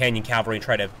in the companion cavalry and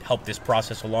try to help this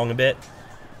process along a bit.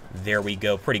 There we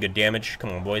go. Pretty good damage. Come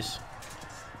on, boys.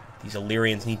 These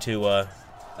Illyrians need to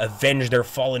avenge their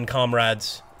fallen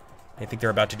comrades. I think they're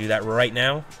about to do that right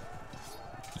now.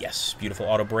 Yes, beautiful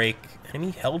auto break.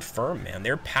 Enemy held firm, man.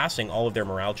 They're passing all of their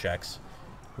morale checks,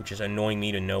 which is annoying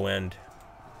me to no end.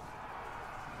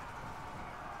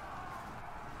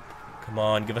 Come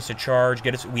on, give us a charge.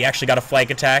 Get us. We actually got a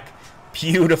flank attack.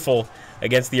 Beautiful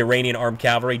against the Iranian armed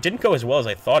cavalry. Didn't go as well as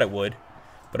I thought it would,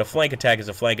 but a flank attack is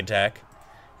a flank attack.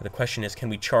 And the question is, can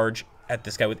we charge at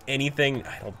this guy with anything?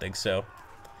 I don't think so.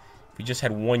 If we just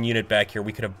had one unit back here,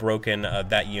 we could have broken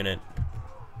that unit.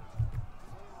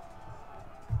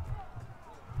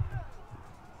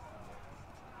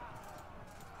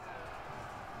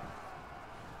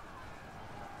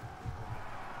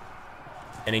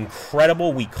 And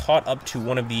incredible, we caught up to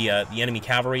one of the enemy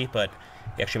cavalry, but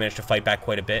they actually managed to fight back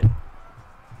quite a bit.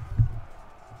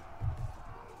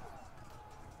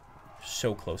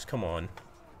 So close, come on.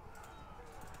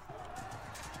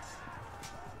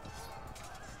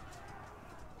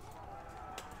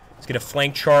 Let's get a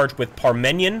flank charge with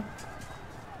Parmenion.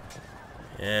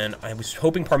 And I was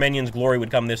hoping Parmenion's glory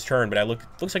would come this turn, but looks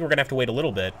like we're going to have to wait a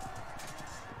little bit.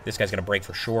 This guy's going to break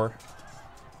for sure.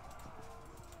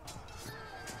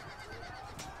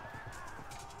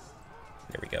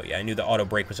 There we go. Yeah, I knew the auto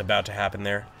break was about to happen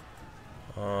there.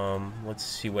 Let's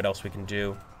see what else we can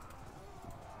do.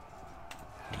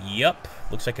 Yep.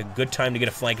 Looks like a good time to get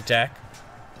a flank attack.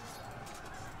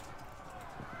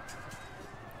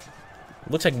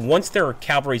 Looks like once their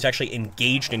cavalry is actually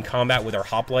engaged in combat with our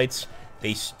hoplites,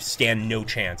 they stand no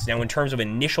chance. Now, in terms of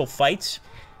initial fights,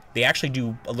 they actually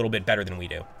do a little bit better than we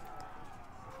do.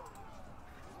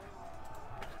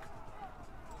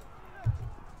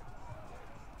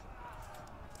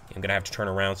 I'm going to have to turn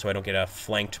around so I don't get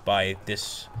flanked by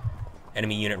this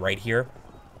enemy unit right here.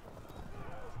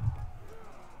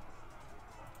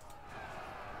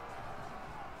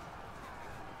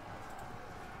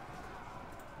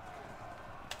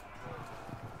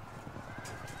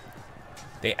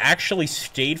 They actually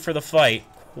stayed for the fight.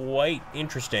 Quite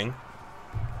interesting.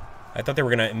 I thought they were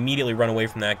going to immediately run away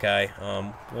from that guy.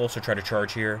 We'll also try to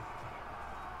charge here.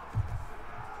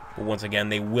 But once again,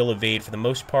 they will evade for the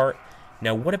most part.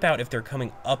 Now, what about if they're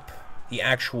coming up the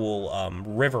actual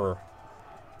river?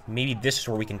 Maybe this is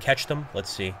where we can catch them? Let's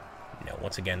see. No,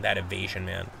 once again, that evasion,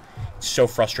 man. It's so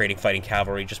frustrating fighting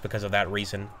cavalry just because of that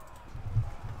reason.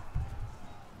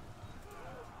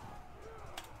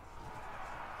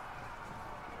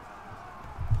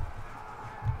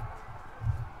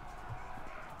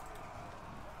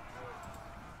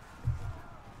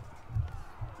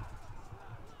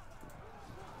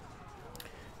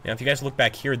 Now, if you guys look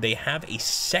back here, they have a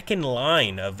second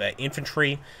line of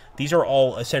infantry. These are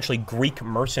all essentially Greek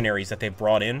mercenaries that they've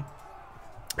brought in.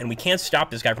 And we can't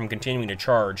stop this guy from continuing to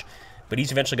charge, but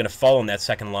he's eventually going to fall in that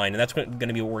second line, and that's going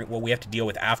to be what we have to deal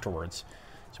with afterwards.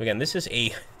 So again, this is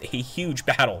a huge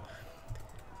battle.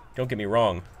 Don't get me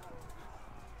wrong.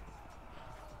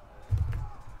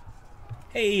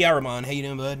 Hey, Aramon, how you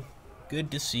doing, bud?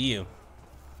 Good to see you.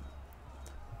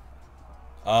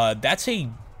 That's a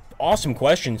awesome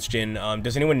question, Jin.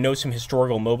 Does anyone know some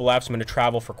historical mobile apps? I'm going to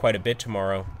travel for quite a bit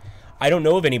tomorrow. I don't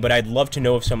know of any, but I'd love to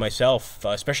know of some myself,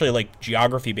 especially like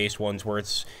geography-based ones where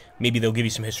it's maybe they'll give you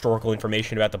some historical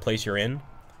information about the place you're in.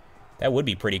 That would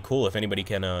be pretty cool if anybody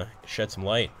can shed some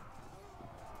light.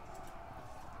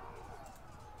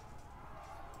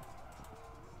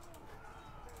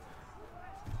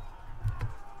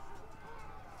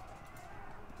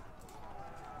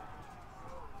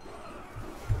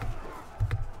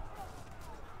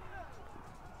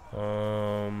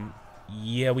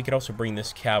 Yeah, we could also bring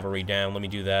this cavalry down. Let me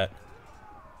do that.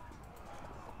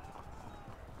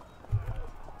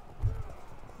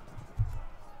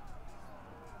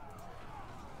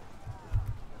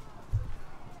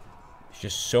 There's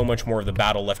just so much more of the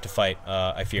battle left to fight,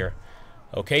 I fear.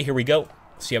 Okay, here we go.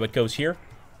 Let's see how it goes here.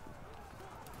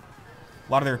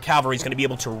 A lot of their cavalry is going to be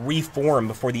able to reform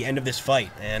before the end of this fight,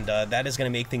 and that is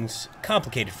going to make things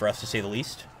complicated for us, to say the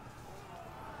least.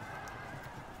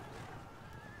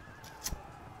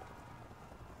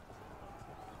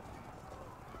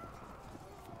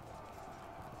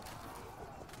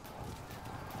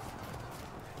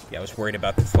 Yeah, I was worried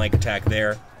about the flank attack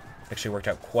there. Actually worked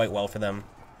out quite well for them.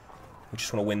 We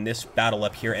just want to win this battle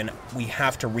up here, and we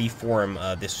have to reform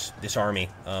this army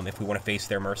if we want to face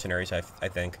their mercenaries, I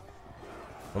think.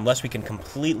 Unless we can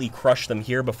completely crush them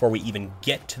here before we even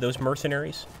get to those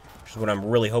mercenaries, which is what I'm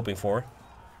really hoping for.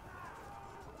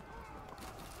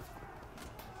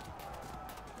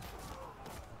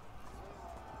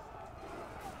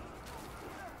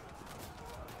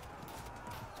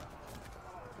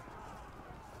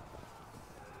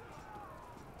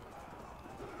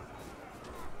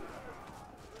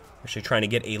 Actually trying to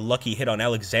get a lucky hit on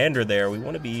Alexander there. We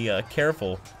want to be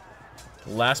careful.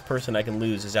 The last person I can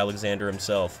lose is Alexander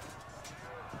himself.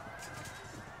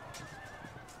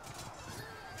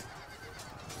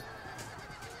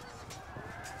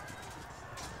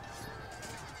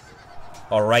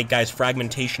 Alright, guys,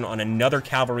 fragmentation on another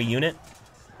cavalry unit.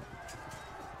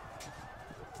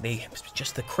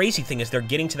 Just the crazy thing is they're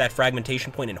getting to that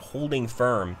fragmentation point and holding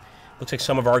firm. Looks like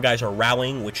some of our guys are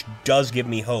rallying, which does give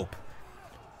me hope.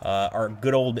 Our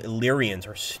good old Illyrians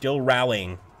are still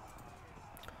rallying.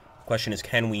 Question is,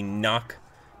 can we knock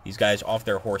these guys off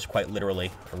their horse, quite literally?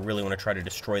 I really want to try to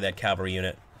destroy that cavalry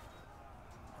unit.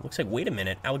 Looks like, wait a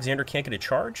minute, Alexander can't get a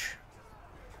charge?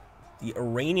 The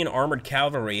Iranian armored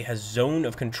cavalry has zone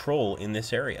of control in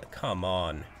this area. Come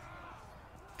on.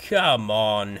 Come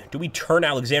on. Do we turn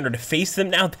Alexander to face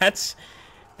them now? That's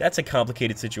a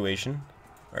complicated situation.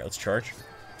 Alright, let's charge.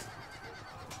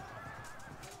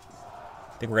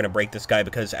 I think we're going to break this guy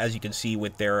because, as you can see,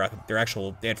 with their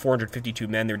actual... They had 452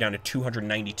 men. They're down to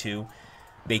 292.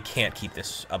 They can't keep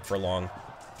this up for long.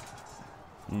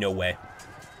 No way.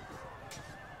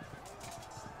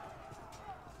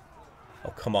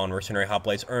 Oh, come on, mercenary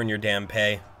hoplites. Earn your damn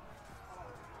pay.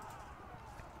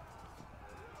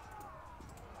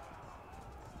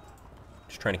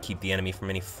 Just trying to keep the enemy from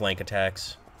any flank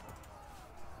attacks.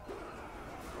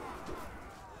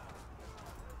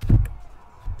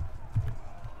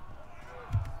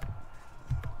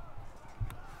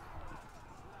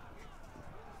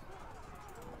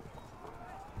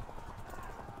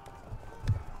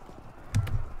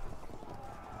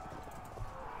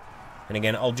 And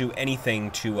again, I'll do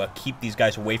anything to keep these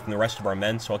guys away from the rest of our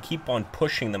men, so I'll keep on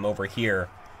pushing them over here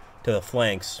to the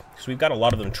flanks, because we've got a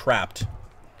lot of them trapped.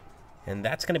 And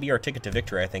that's going to be our ticket to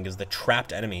victory, I think, is the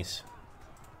trapped enemies.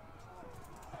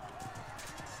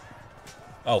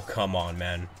 Oh, come on,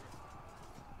 man.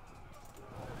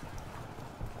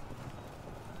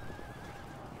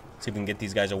 See if we can get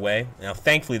these guys away. Now,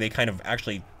 thankfully, they kind of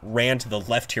actually ran to the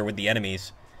left here with the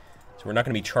enemies. So we're not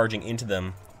going to be charging into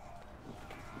them.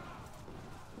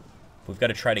 We've got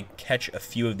to try to catch a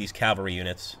few of these cavalry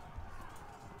units.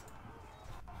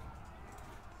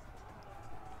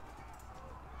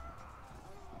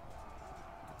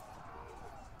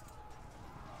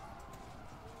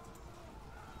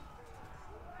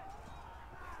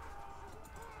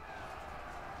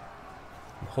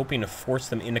 Hoping to force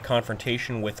them into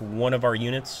confrontation with one of our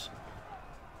units.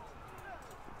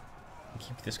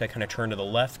 Keep this guy kind of turned to the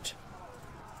left.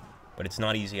 But it's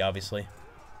not easy, obviously.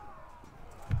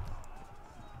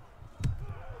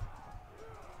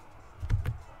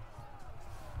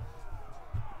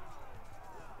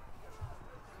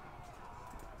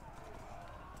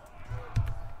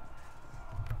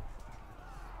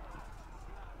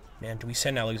 Man, do we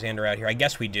send Alexander out here? I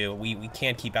guess we do. We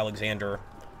can't keep Alexander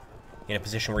in a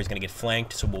position where he's going to get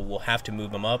flanked, so we'll have to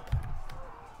move him up.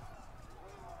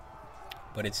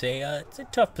 But it's a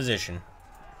tough position.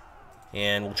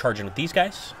 And we'll charge in with these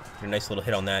guys. Get a nice little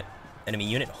hit on that enemy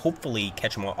unit. Hopefully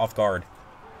catch them off guard.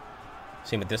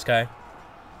 Same with this guy.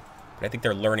 But I think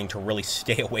they're learning to really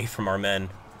stay away from our men.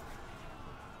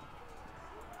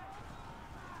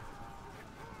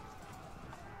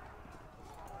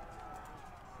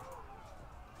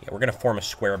 Yeah, we're going to form a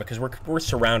square because we're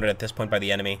surrounded at this point by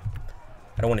the enemy.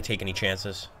 I don't want to take any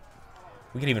chances.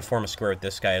 We could even form a square with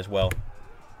this guy as well.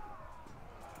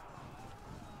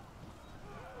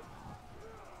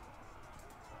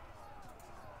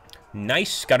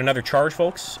 Nice. Got another charge,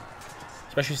 folks.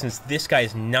 Especially since this guy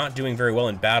is not doing very well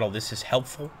in battle. This is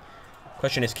helpful.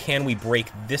 Question is, can we break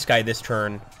this guy this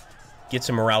turn? Get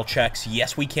some morale checks?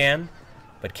 Yes, we can.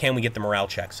 But can we get the morale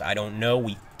checks? I don't know.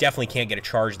 We definitely can't get a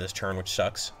charge this turn, which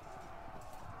sucks.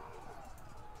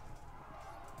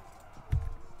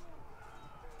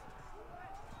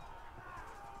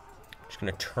 Just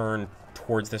going to turn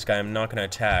towards this guy. I'm not going to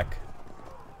attack.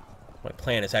 My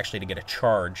plan is actually to get a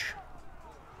charge.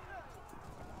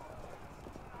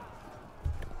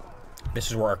 This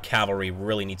is where our cavalry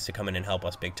really needs to come in and help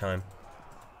us big time.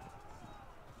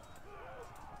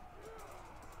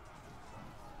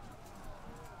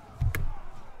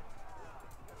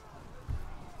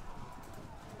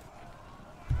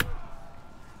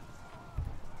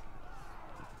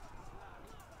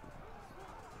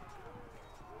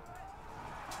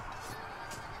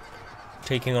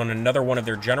 Taking on another one of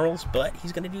their generals, but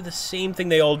he's going to do the same thing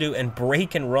they all do and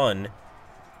break and run.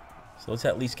 So let's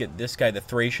at least get this guy, the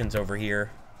Thracians, over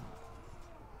here.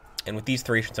 And with these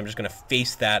Thracians, I'm just going to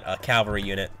face that cavalry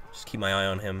unit. Just keep my eye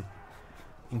on him.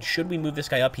 And should we move this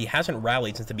guy up? He hasn't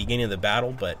rallied since the beginning of the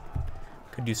battle, but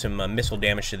could do some missile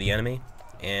damage to the enemy.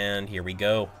 And here we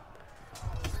go.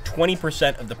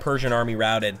 20% of the Persian army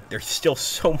routed. There's still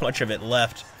so much of it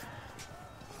left.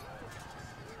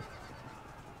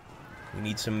 We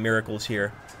need some miracles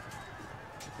here.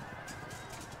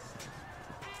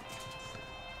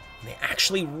 They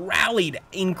actually rallied.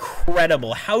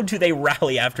 Incredible. How do they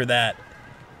rally after that?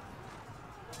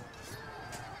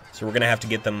 So we're going to have to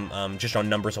get them just on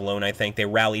numbers alone, I think. They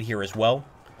rallied here as well.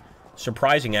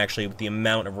 Surprising, actually, with the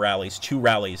amount of rallies. 2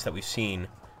 rallies that we've seen.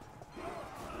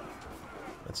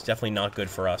 That's definitely not good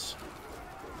for us.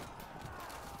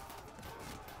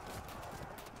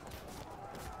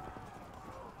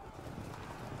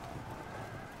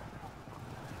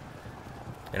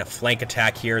 And a flank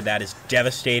attack here, that is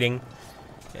devastating.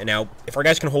 And now, if our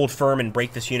guys can hold firm and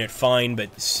break this unit, fine,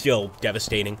 but still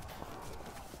devastating.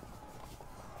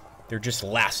 They're just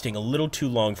lasting a little too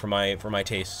long for my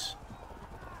tastes.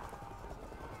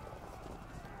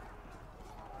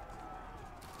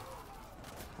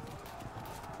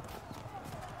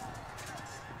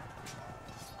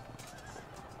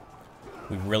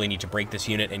 We really need to break this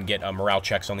unit and get morale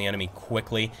checks on the enemy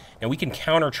quickly. Now, we can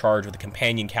countercharge with the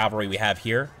companion cavalry we have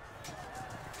here.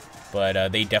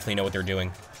 But they definitely know what they're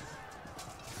doing.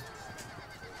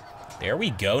 There we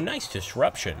go. Nice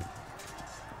disruption.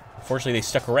 Unfortunately, they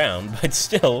stuck around, but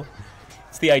still,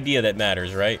 it's the idea that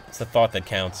matters, right? It's the thought that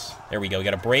counts. There we go. We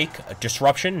got a break. A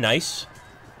disruption. Nice.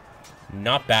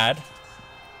 Not bad.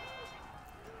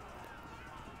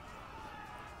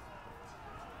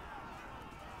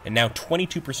 And now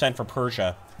 22% for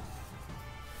Persia.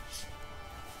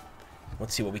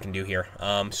 Let's see what we can do here.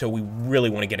 So we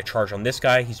really want to get a charge on this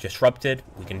guy. He's disrupted.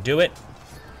 We can do it.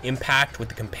 Impact with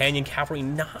the companion cavalry.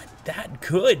 Not that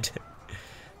good.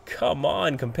 Come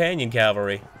on, companion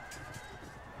cavalry.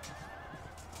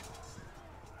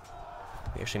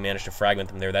 We actually managed to fragment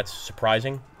them there. That's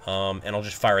surprising. And I'll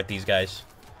just fire at these guys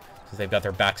since they've got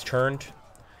their backs turned.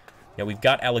 Now we've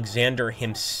got Alexander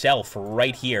himself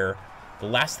right here. The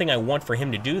last thing I want for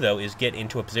him to do, though, is get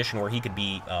into a position where he could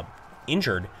be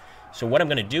injured. So what I'm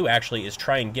going to do, actually, is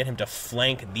try and get him to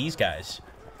flank these guys.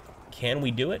 Can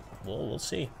we do it? Well, we'll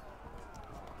see.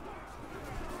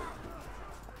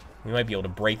 We might be able to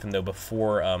break them, though,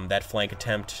 before that flank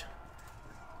attempt.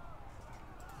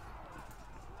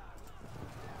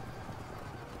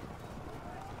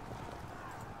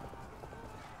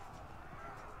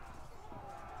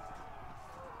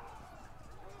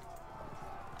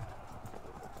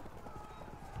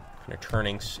 Kind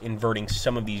of inverting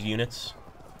some of these units.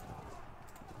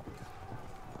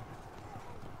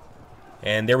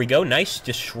 And there we go. Nice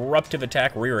disruptive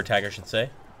attack, rear attack, I should say.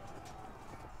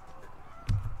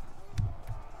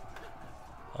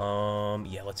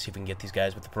 Yeah, let's see if we can get these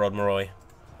guys with the Brodmeroi.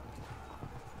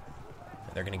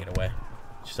 They're going to get away.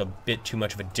 Just a bit too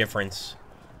much of a difference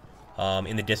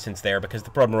in the distance there, because the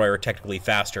Brodmeroi are technically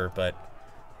faster, but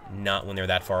not when they're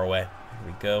that far away.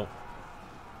 Here we go.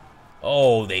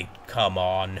 Oh, come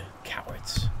on,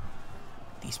 cowards.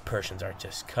 These Persians are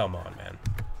just, come on, man.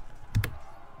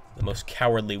 The most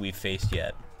cowardly we've faced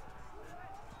yet.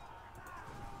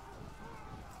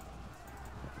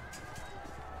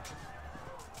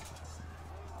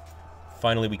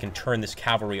 Finally, we can turn this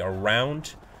cavalry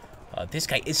around. This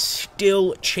guy is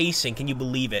still chasing, can you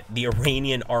believe it? The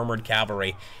Iranian armored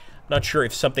cavalry. Not sure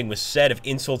if something was said, if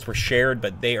insults were shared,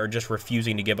 but they are just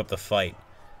refusing to give up the fight.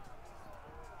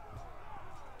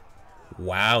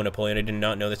 Wow, Napoleon, I did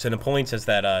not know this. So Napoleon says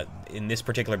that in this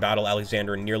particular battle,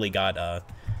 Alexander nearly got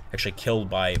actually killed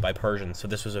by Persians. So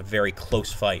this was a very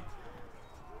close fight.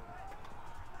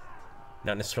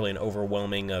 Not necessarily an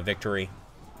overwhelming victory.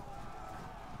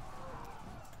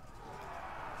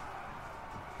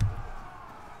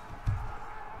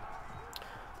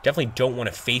 Definitely don't want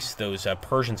to face those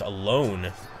Persians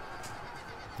alone.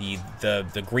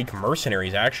 The Greek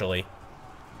mercenaries, actually.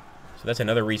 So that's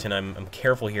another reason I'm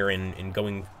careful here in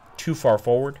going too far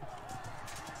forward.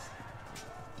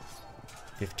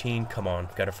 15, come on.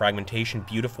 We've got a fragmentation.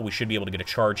 Beautiful. We should be able to get a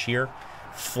charge here.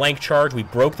 Flank charge. We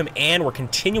broke them, and we're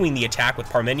continuing the attack with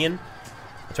Parmenion.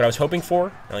 That's what I was hoping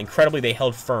for. Now, incredibly, they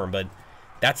held firm, but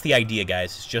that's the idea,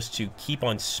 guys. Is just to keep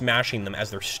on smashing them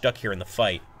as they're stuck here in the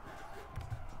fight.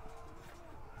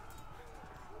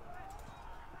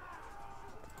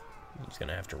 He's going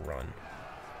to have to run.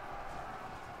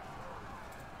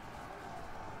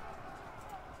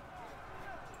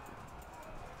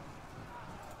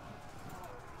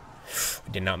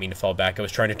 I did not mean to fall back. I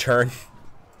was trying to turn.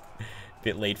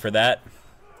 Bit late for that.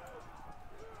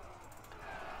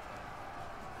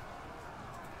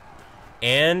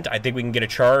 And I think we can get a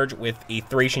charge with a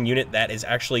Thracian unit that is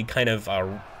actually kind of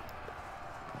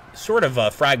sort of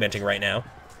fragmenting right now.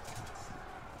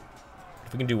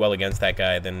 If we can do well against that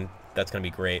guy, then that's going to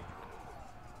be great.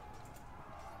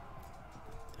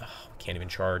 Oh, can't even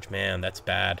charge. Man, that's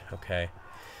bad. Okay.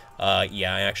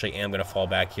 Yeah, I actually am going to fall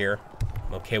back here.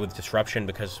 I'm okay with disruption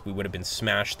because we would have been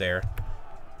smashed there.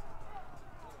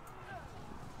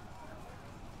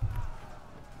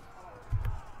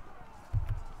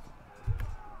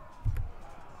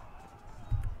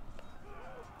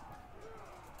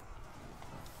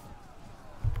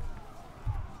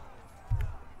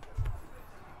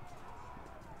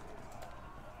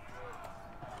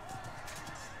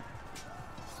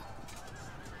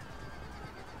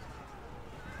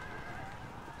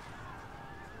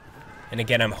 And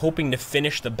again, I'm hoping to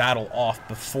finish the battle off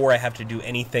before I have to do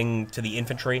anything to the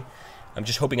infantry. I'm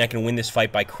just hoping I can win this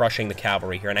fight by crushing the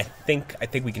cavalry here, and I think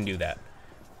we can do that.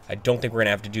 I don't think we're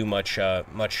gonna have to do much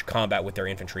combat with their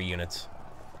infantry units,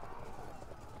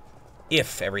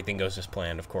 if everything goes as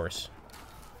planned, of course.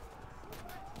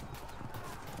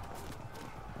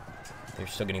 They're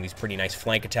still getting these pretty nice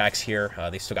flank attacks here.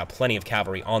 They still got plenty of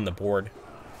cavalry on the board.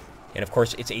 And, of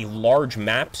course, it's a large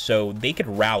map, so they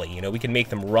could rally. You know, we can make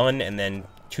them run, and then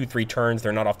 2-3 turns,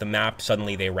 they're not off the map,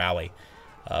 suddenly they rally.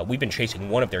 We've been chasing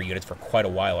one of their units for quite a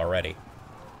while already.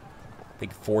 I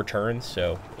think 4 turns,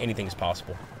 so anything is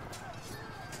possible.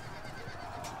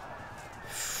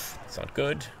 It's not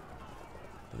good.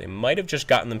 They might have just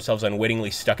gotten themselves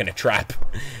unwittingly stuck in a trap.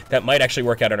 That might actually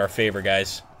work out in our favor,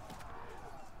 guys.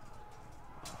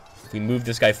 We move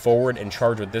this guy forward and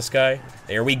charge with this guy.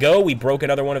 There we go. We broke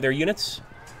another one of their units.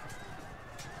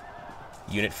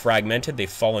 Unit fragmented. They've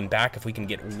fallen back. If we can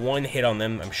get one hit on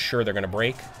them, I'm sure they're going to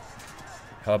break.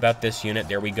 How about this unit?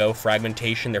 There we go.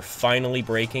 Fragmentation. They're finally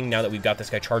breaking now that we've got this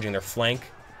guy charging their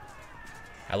flank.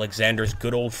 Alexander's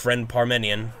good old friend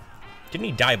Parmenion. Didn't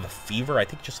he die of a fever? I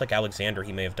think just like Alexander,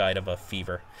 he may have died of a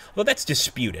fever. Well, that's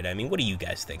disputed. I mean, what do you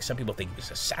guys think? Some people think he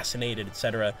was assassinated,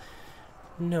 etc.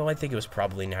 No, I think it was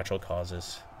probably natural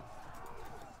causes.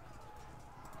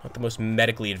 Not the most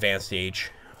medically advanced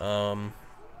age. Wonder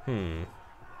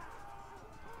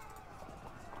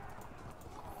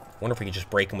if we could just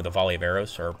break him with a volley of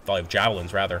arrows, or volley of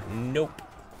javelins, rather. Nope.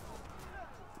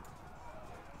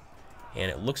 And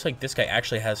it looks like this guy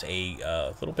actually has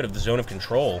a little bit of the zone of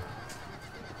control.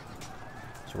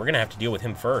 So we're going to have to deal with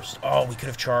him first. Oh, we could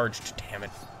have charged. Damn it.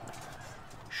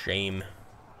 Shame.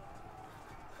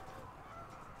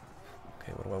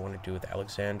 Okay, what do I want to do with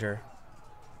Alexander?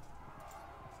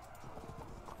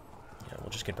 Yeah, we'll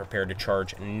just get prepared to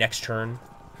charge next turn.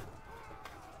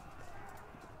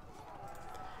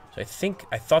 So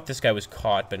I thought this guy was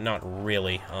caught, but not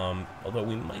really. Although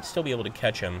we might still be able to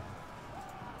catch him.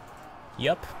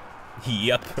 Yep.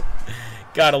 Yep.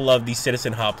 Gotta love these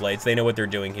citizen hoplites. They know what they're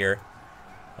doing here.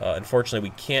 Unfortunately,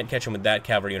 we can't catch him with that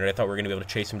cavalry unit. I thought we were going to be able to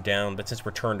chase him down, but since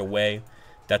we're turned away,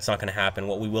 that's not going to happen.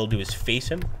 What we will do is face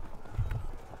him.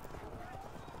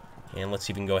 And let's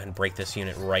see if we can go ahead and break this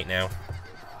unit right now.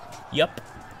 Yep.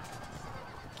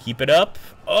 Keep it up.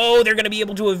 Oh, they're going to be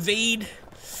able to evade.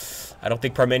 I don't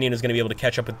think Parmenion is going to be able to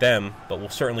catch up with them, but we'll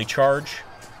certainly charge.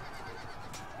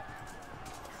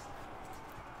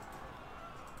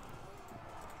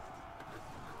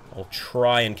 I'll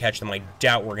try and catch them. I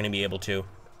doubt we're going to be able to.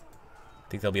 I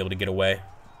think they'll be able to get away.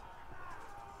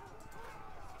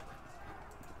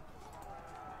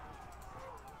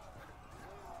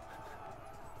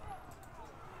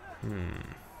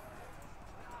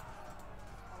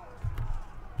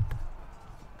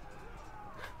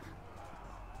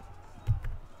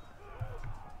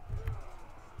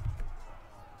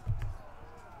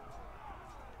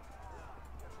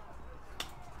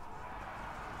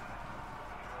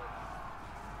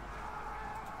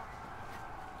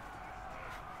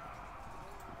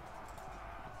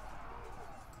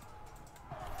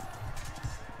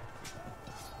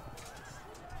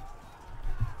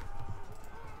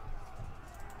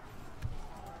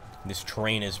 This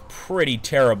terrain is pretty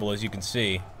terrible, as you can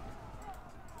see.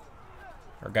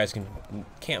 Our guys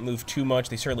can't move too much.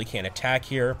 They certainly can't attack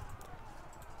here.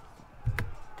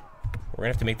 We're gonna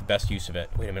have to make the best use of it.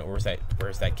 Wait a minute,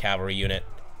 where's that cavalry unit?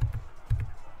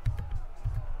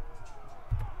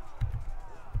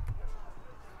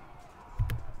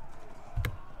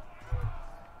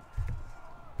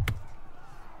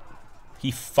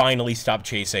 He finally stopped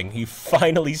chasing. He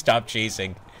finally stopped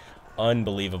chasing.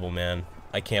 Unbelievable, man.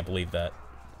 I can't believe that.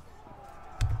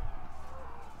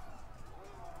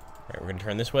 Alright, we're going to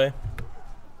turn this way.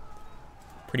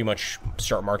 Pretty much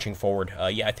start marching forward.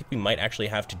 Yeah, I think we might actually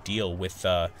have to deal with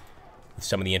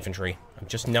some of the infantry. I'm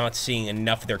just not seeing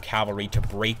enough of their cavalry to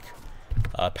break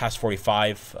past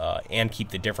 45 and keep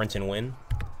the difference and win.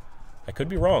 I could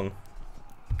be wrong.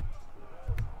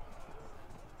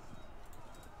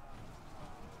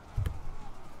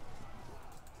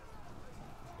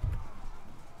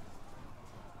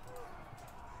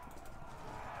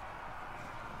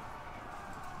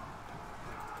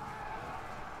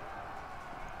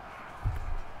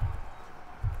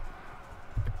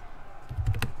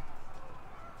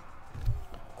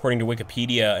 According to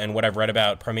Wikipedia and what I've read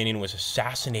about, Parmenion was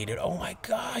assassinated. Oh my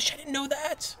gosh, I didn't know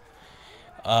that.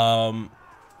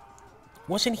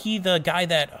 Wasn't he the guy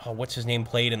that, what's his name,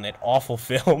 played in that awful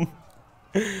film?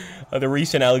 The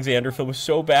recent Alexander film was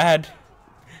so bad.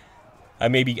 I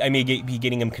may be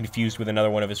getting him confused with another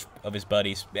one of his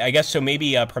buddies. I guess so.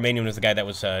 Maybe Parmenion was the guy that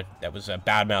was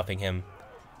bad mouthing him.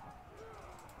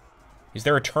 Is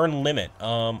there a turn limit?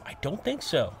 I don't think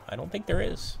so. I don't think there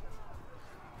is.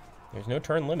 There's no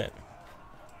turn limit.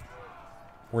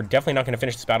 We're definitely not going to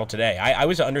finish this battle today. I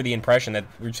was under the impression that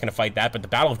we were just going to fight that, but the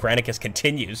Battle of Granicus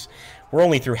continues. We're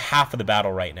only through half of the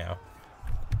battle right now.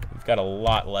 We've got a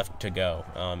lot left to go.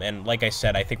 And like I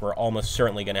said, I think we're almost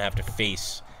certainly going to have to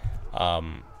face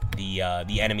the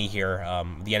enemy here,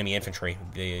 the enemy infantry,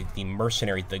 the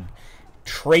mercenaries, the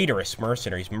traitorous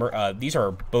mercenaries. These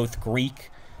are both Greek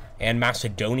and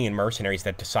Macedonian mercenaries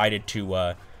that decided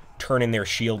to turn in their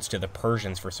shields to the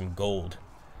Persians for some gold.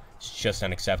 It's just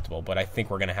unacceptable, but I think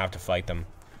we're going to have to fight them.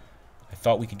 I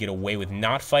thought we could get away with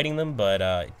not fighting them, but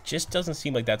it just doesn't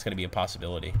seem like that's going to be a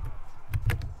possibility.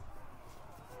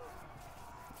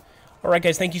 Alright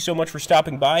guys, thank you so much for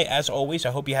stopping by. As always, I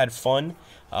hope you had fun.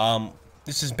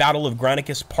 This is Battle of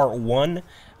Granicus Part 1.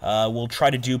 We'll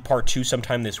try to do Part 2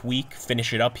 sometime this week,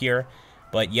 finish it up here.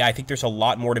 But yeah, I think there's a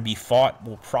lot more to be fought.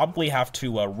 We'll probably have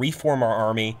to reform our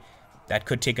army. That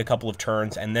could take a couple of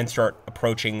turns, and then start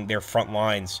approaching their front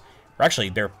lines, or actually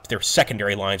their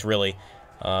secondary lines, really.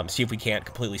 See if we can't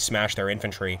completely smash their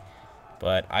infantry.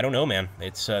 But I don't know, man.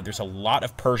 It's there's a lot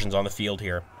of Persians on the field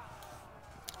here.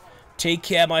 Take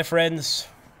care, my friends.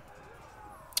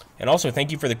 And also,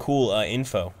 thank you for the cool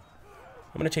info.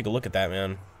 I'm gonna take a look at that,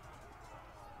 man.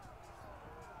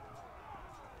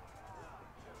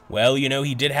 Well, you know,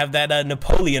 he did have that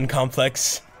Napoleon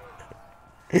complex,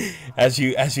 as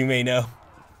you may know.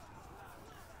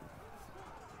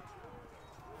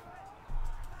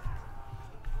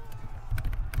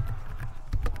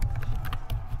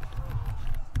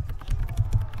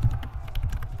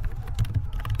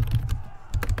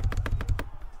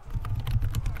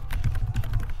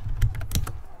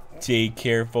 Take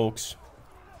care, folks.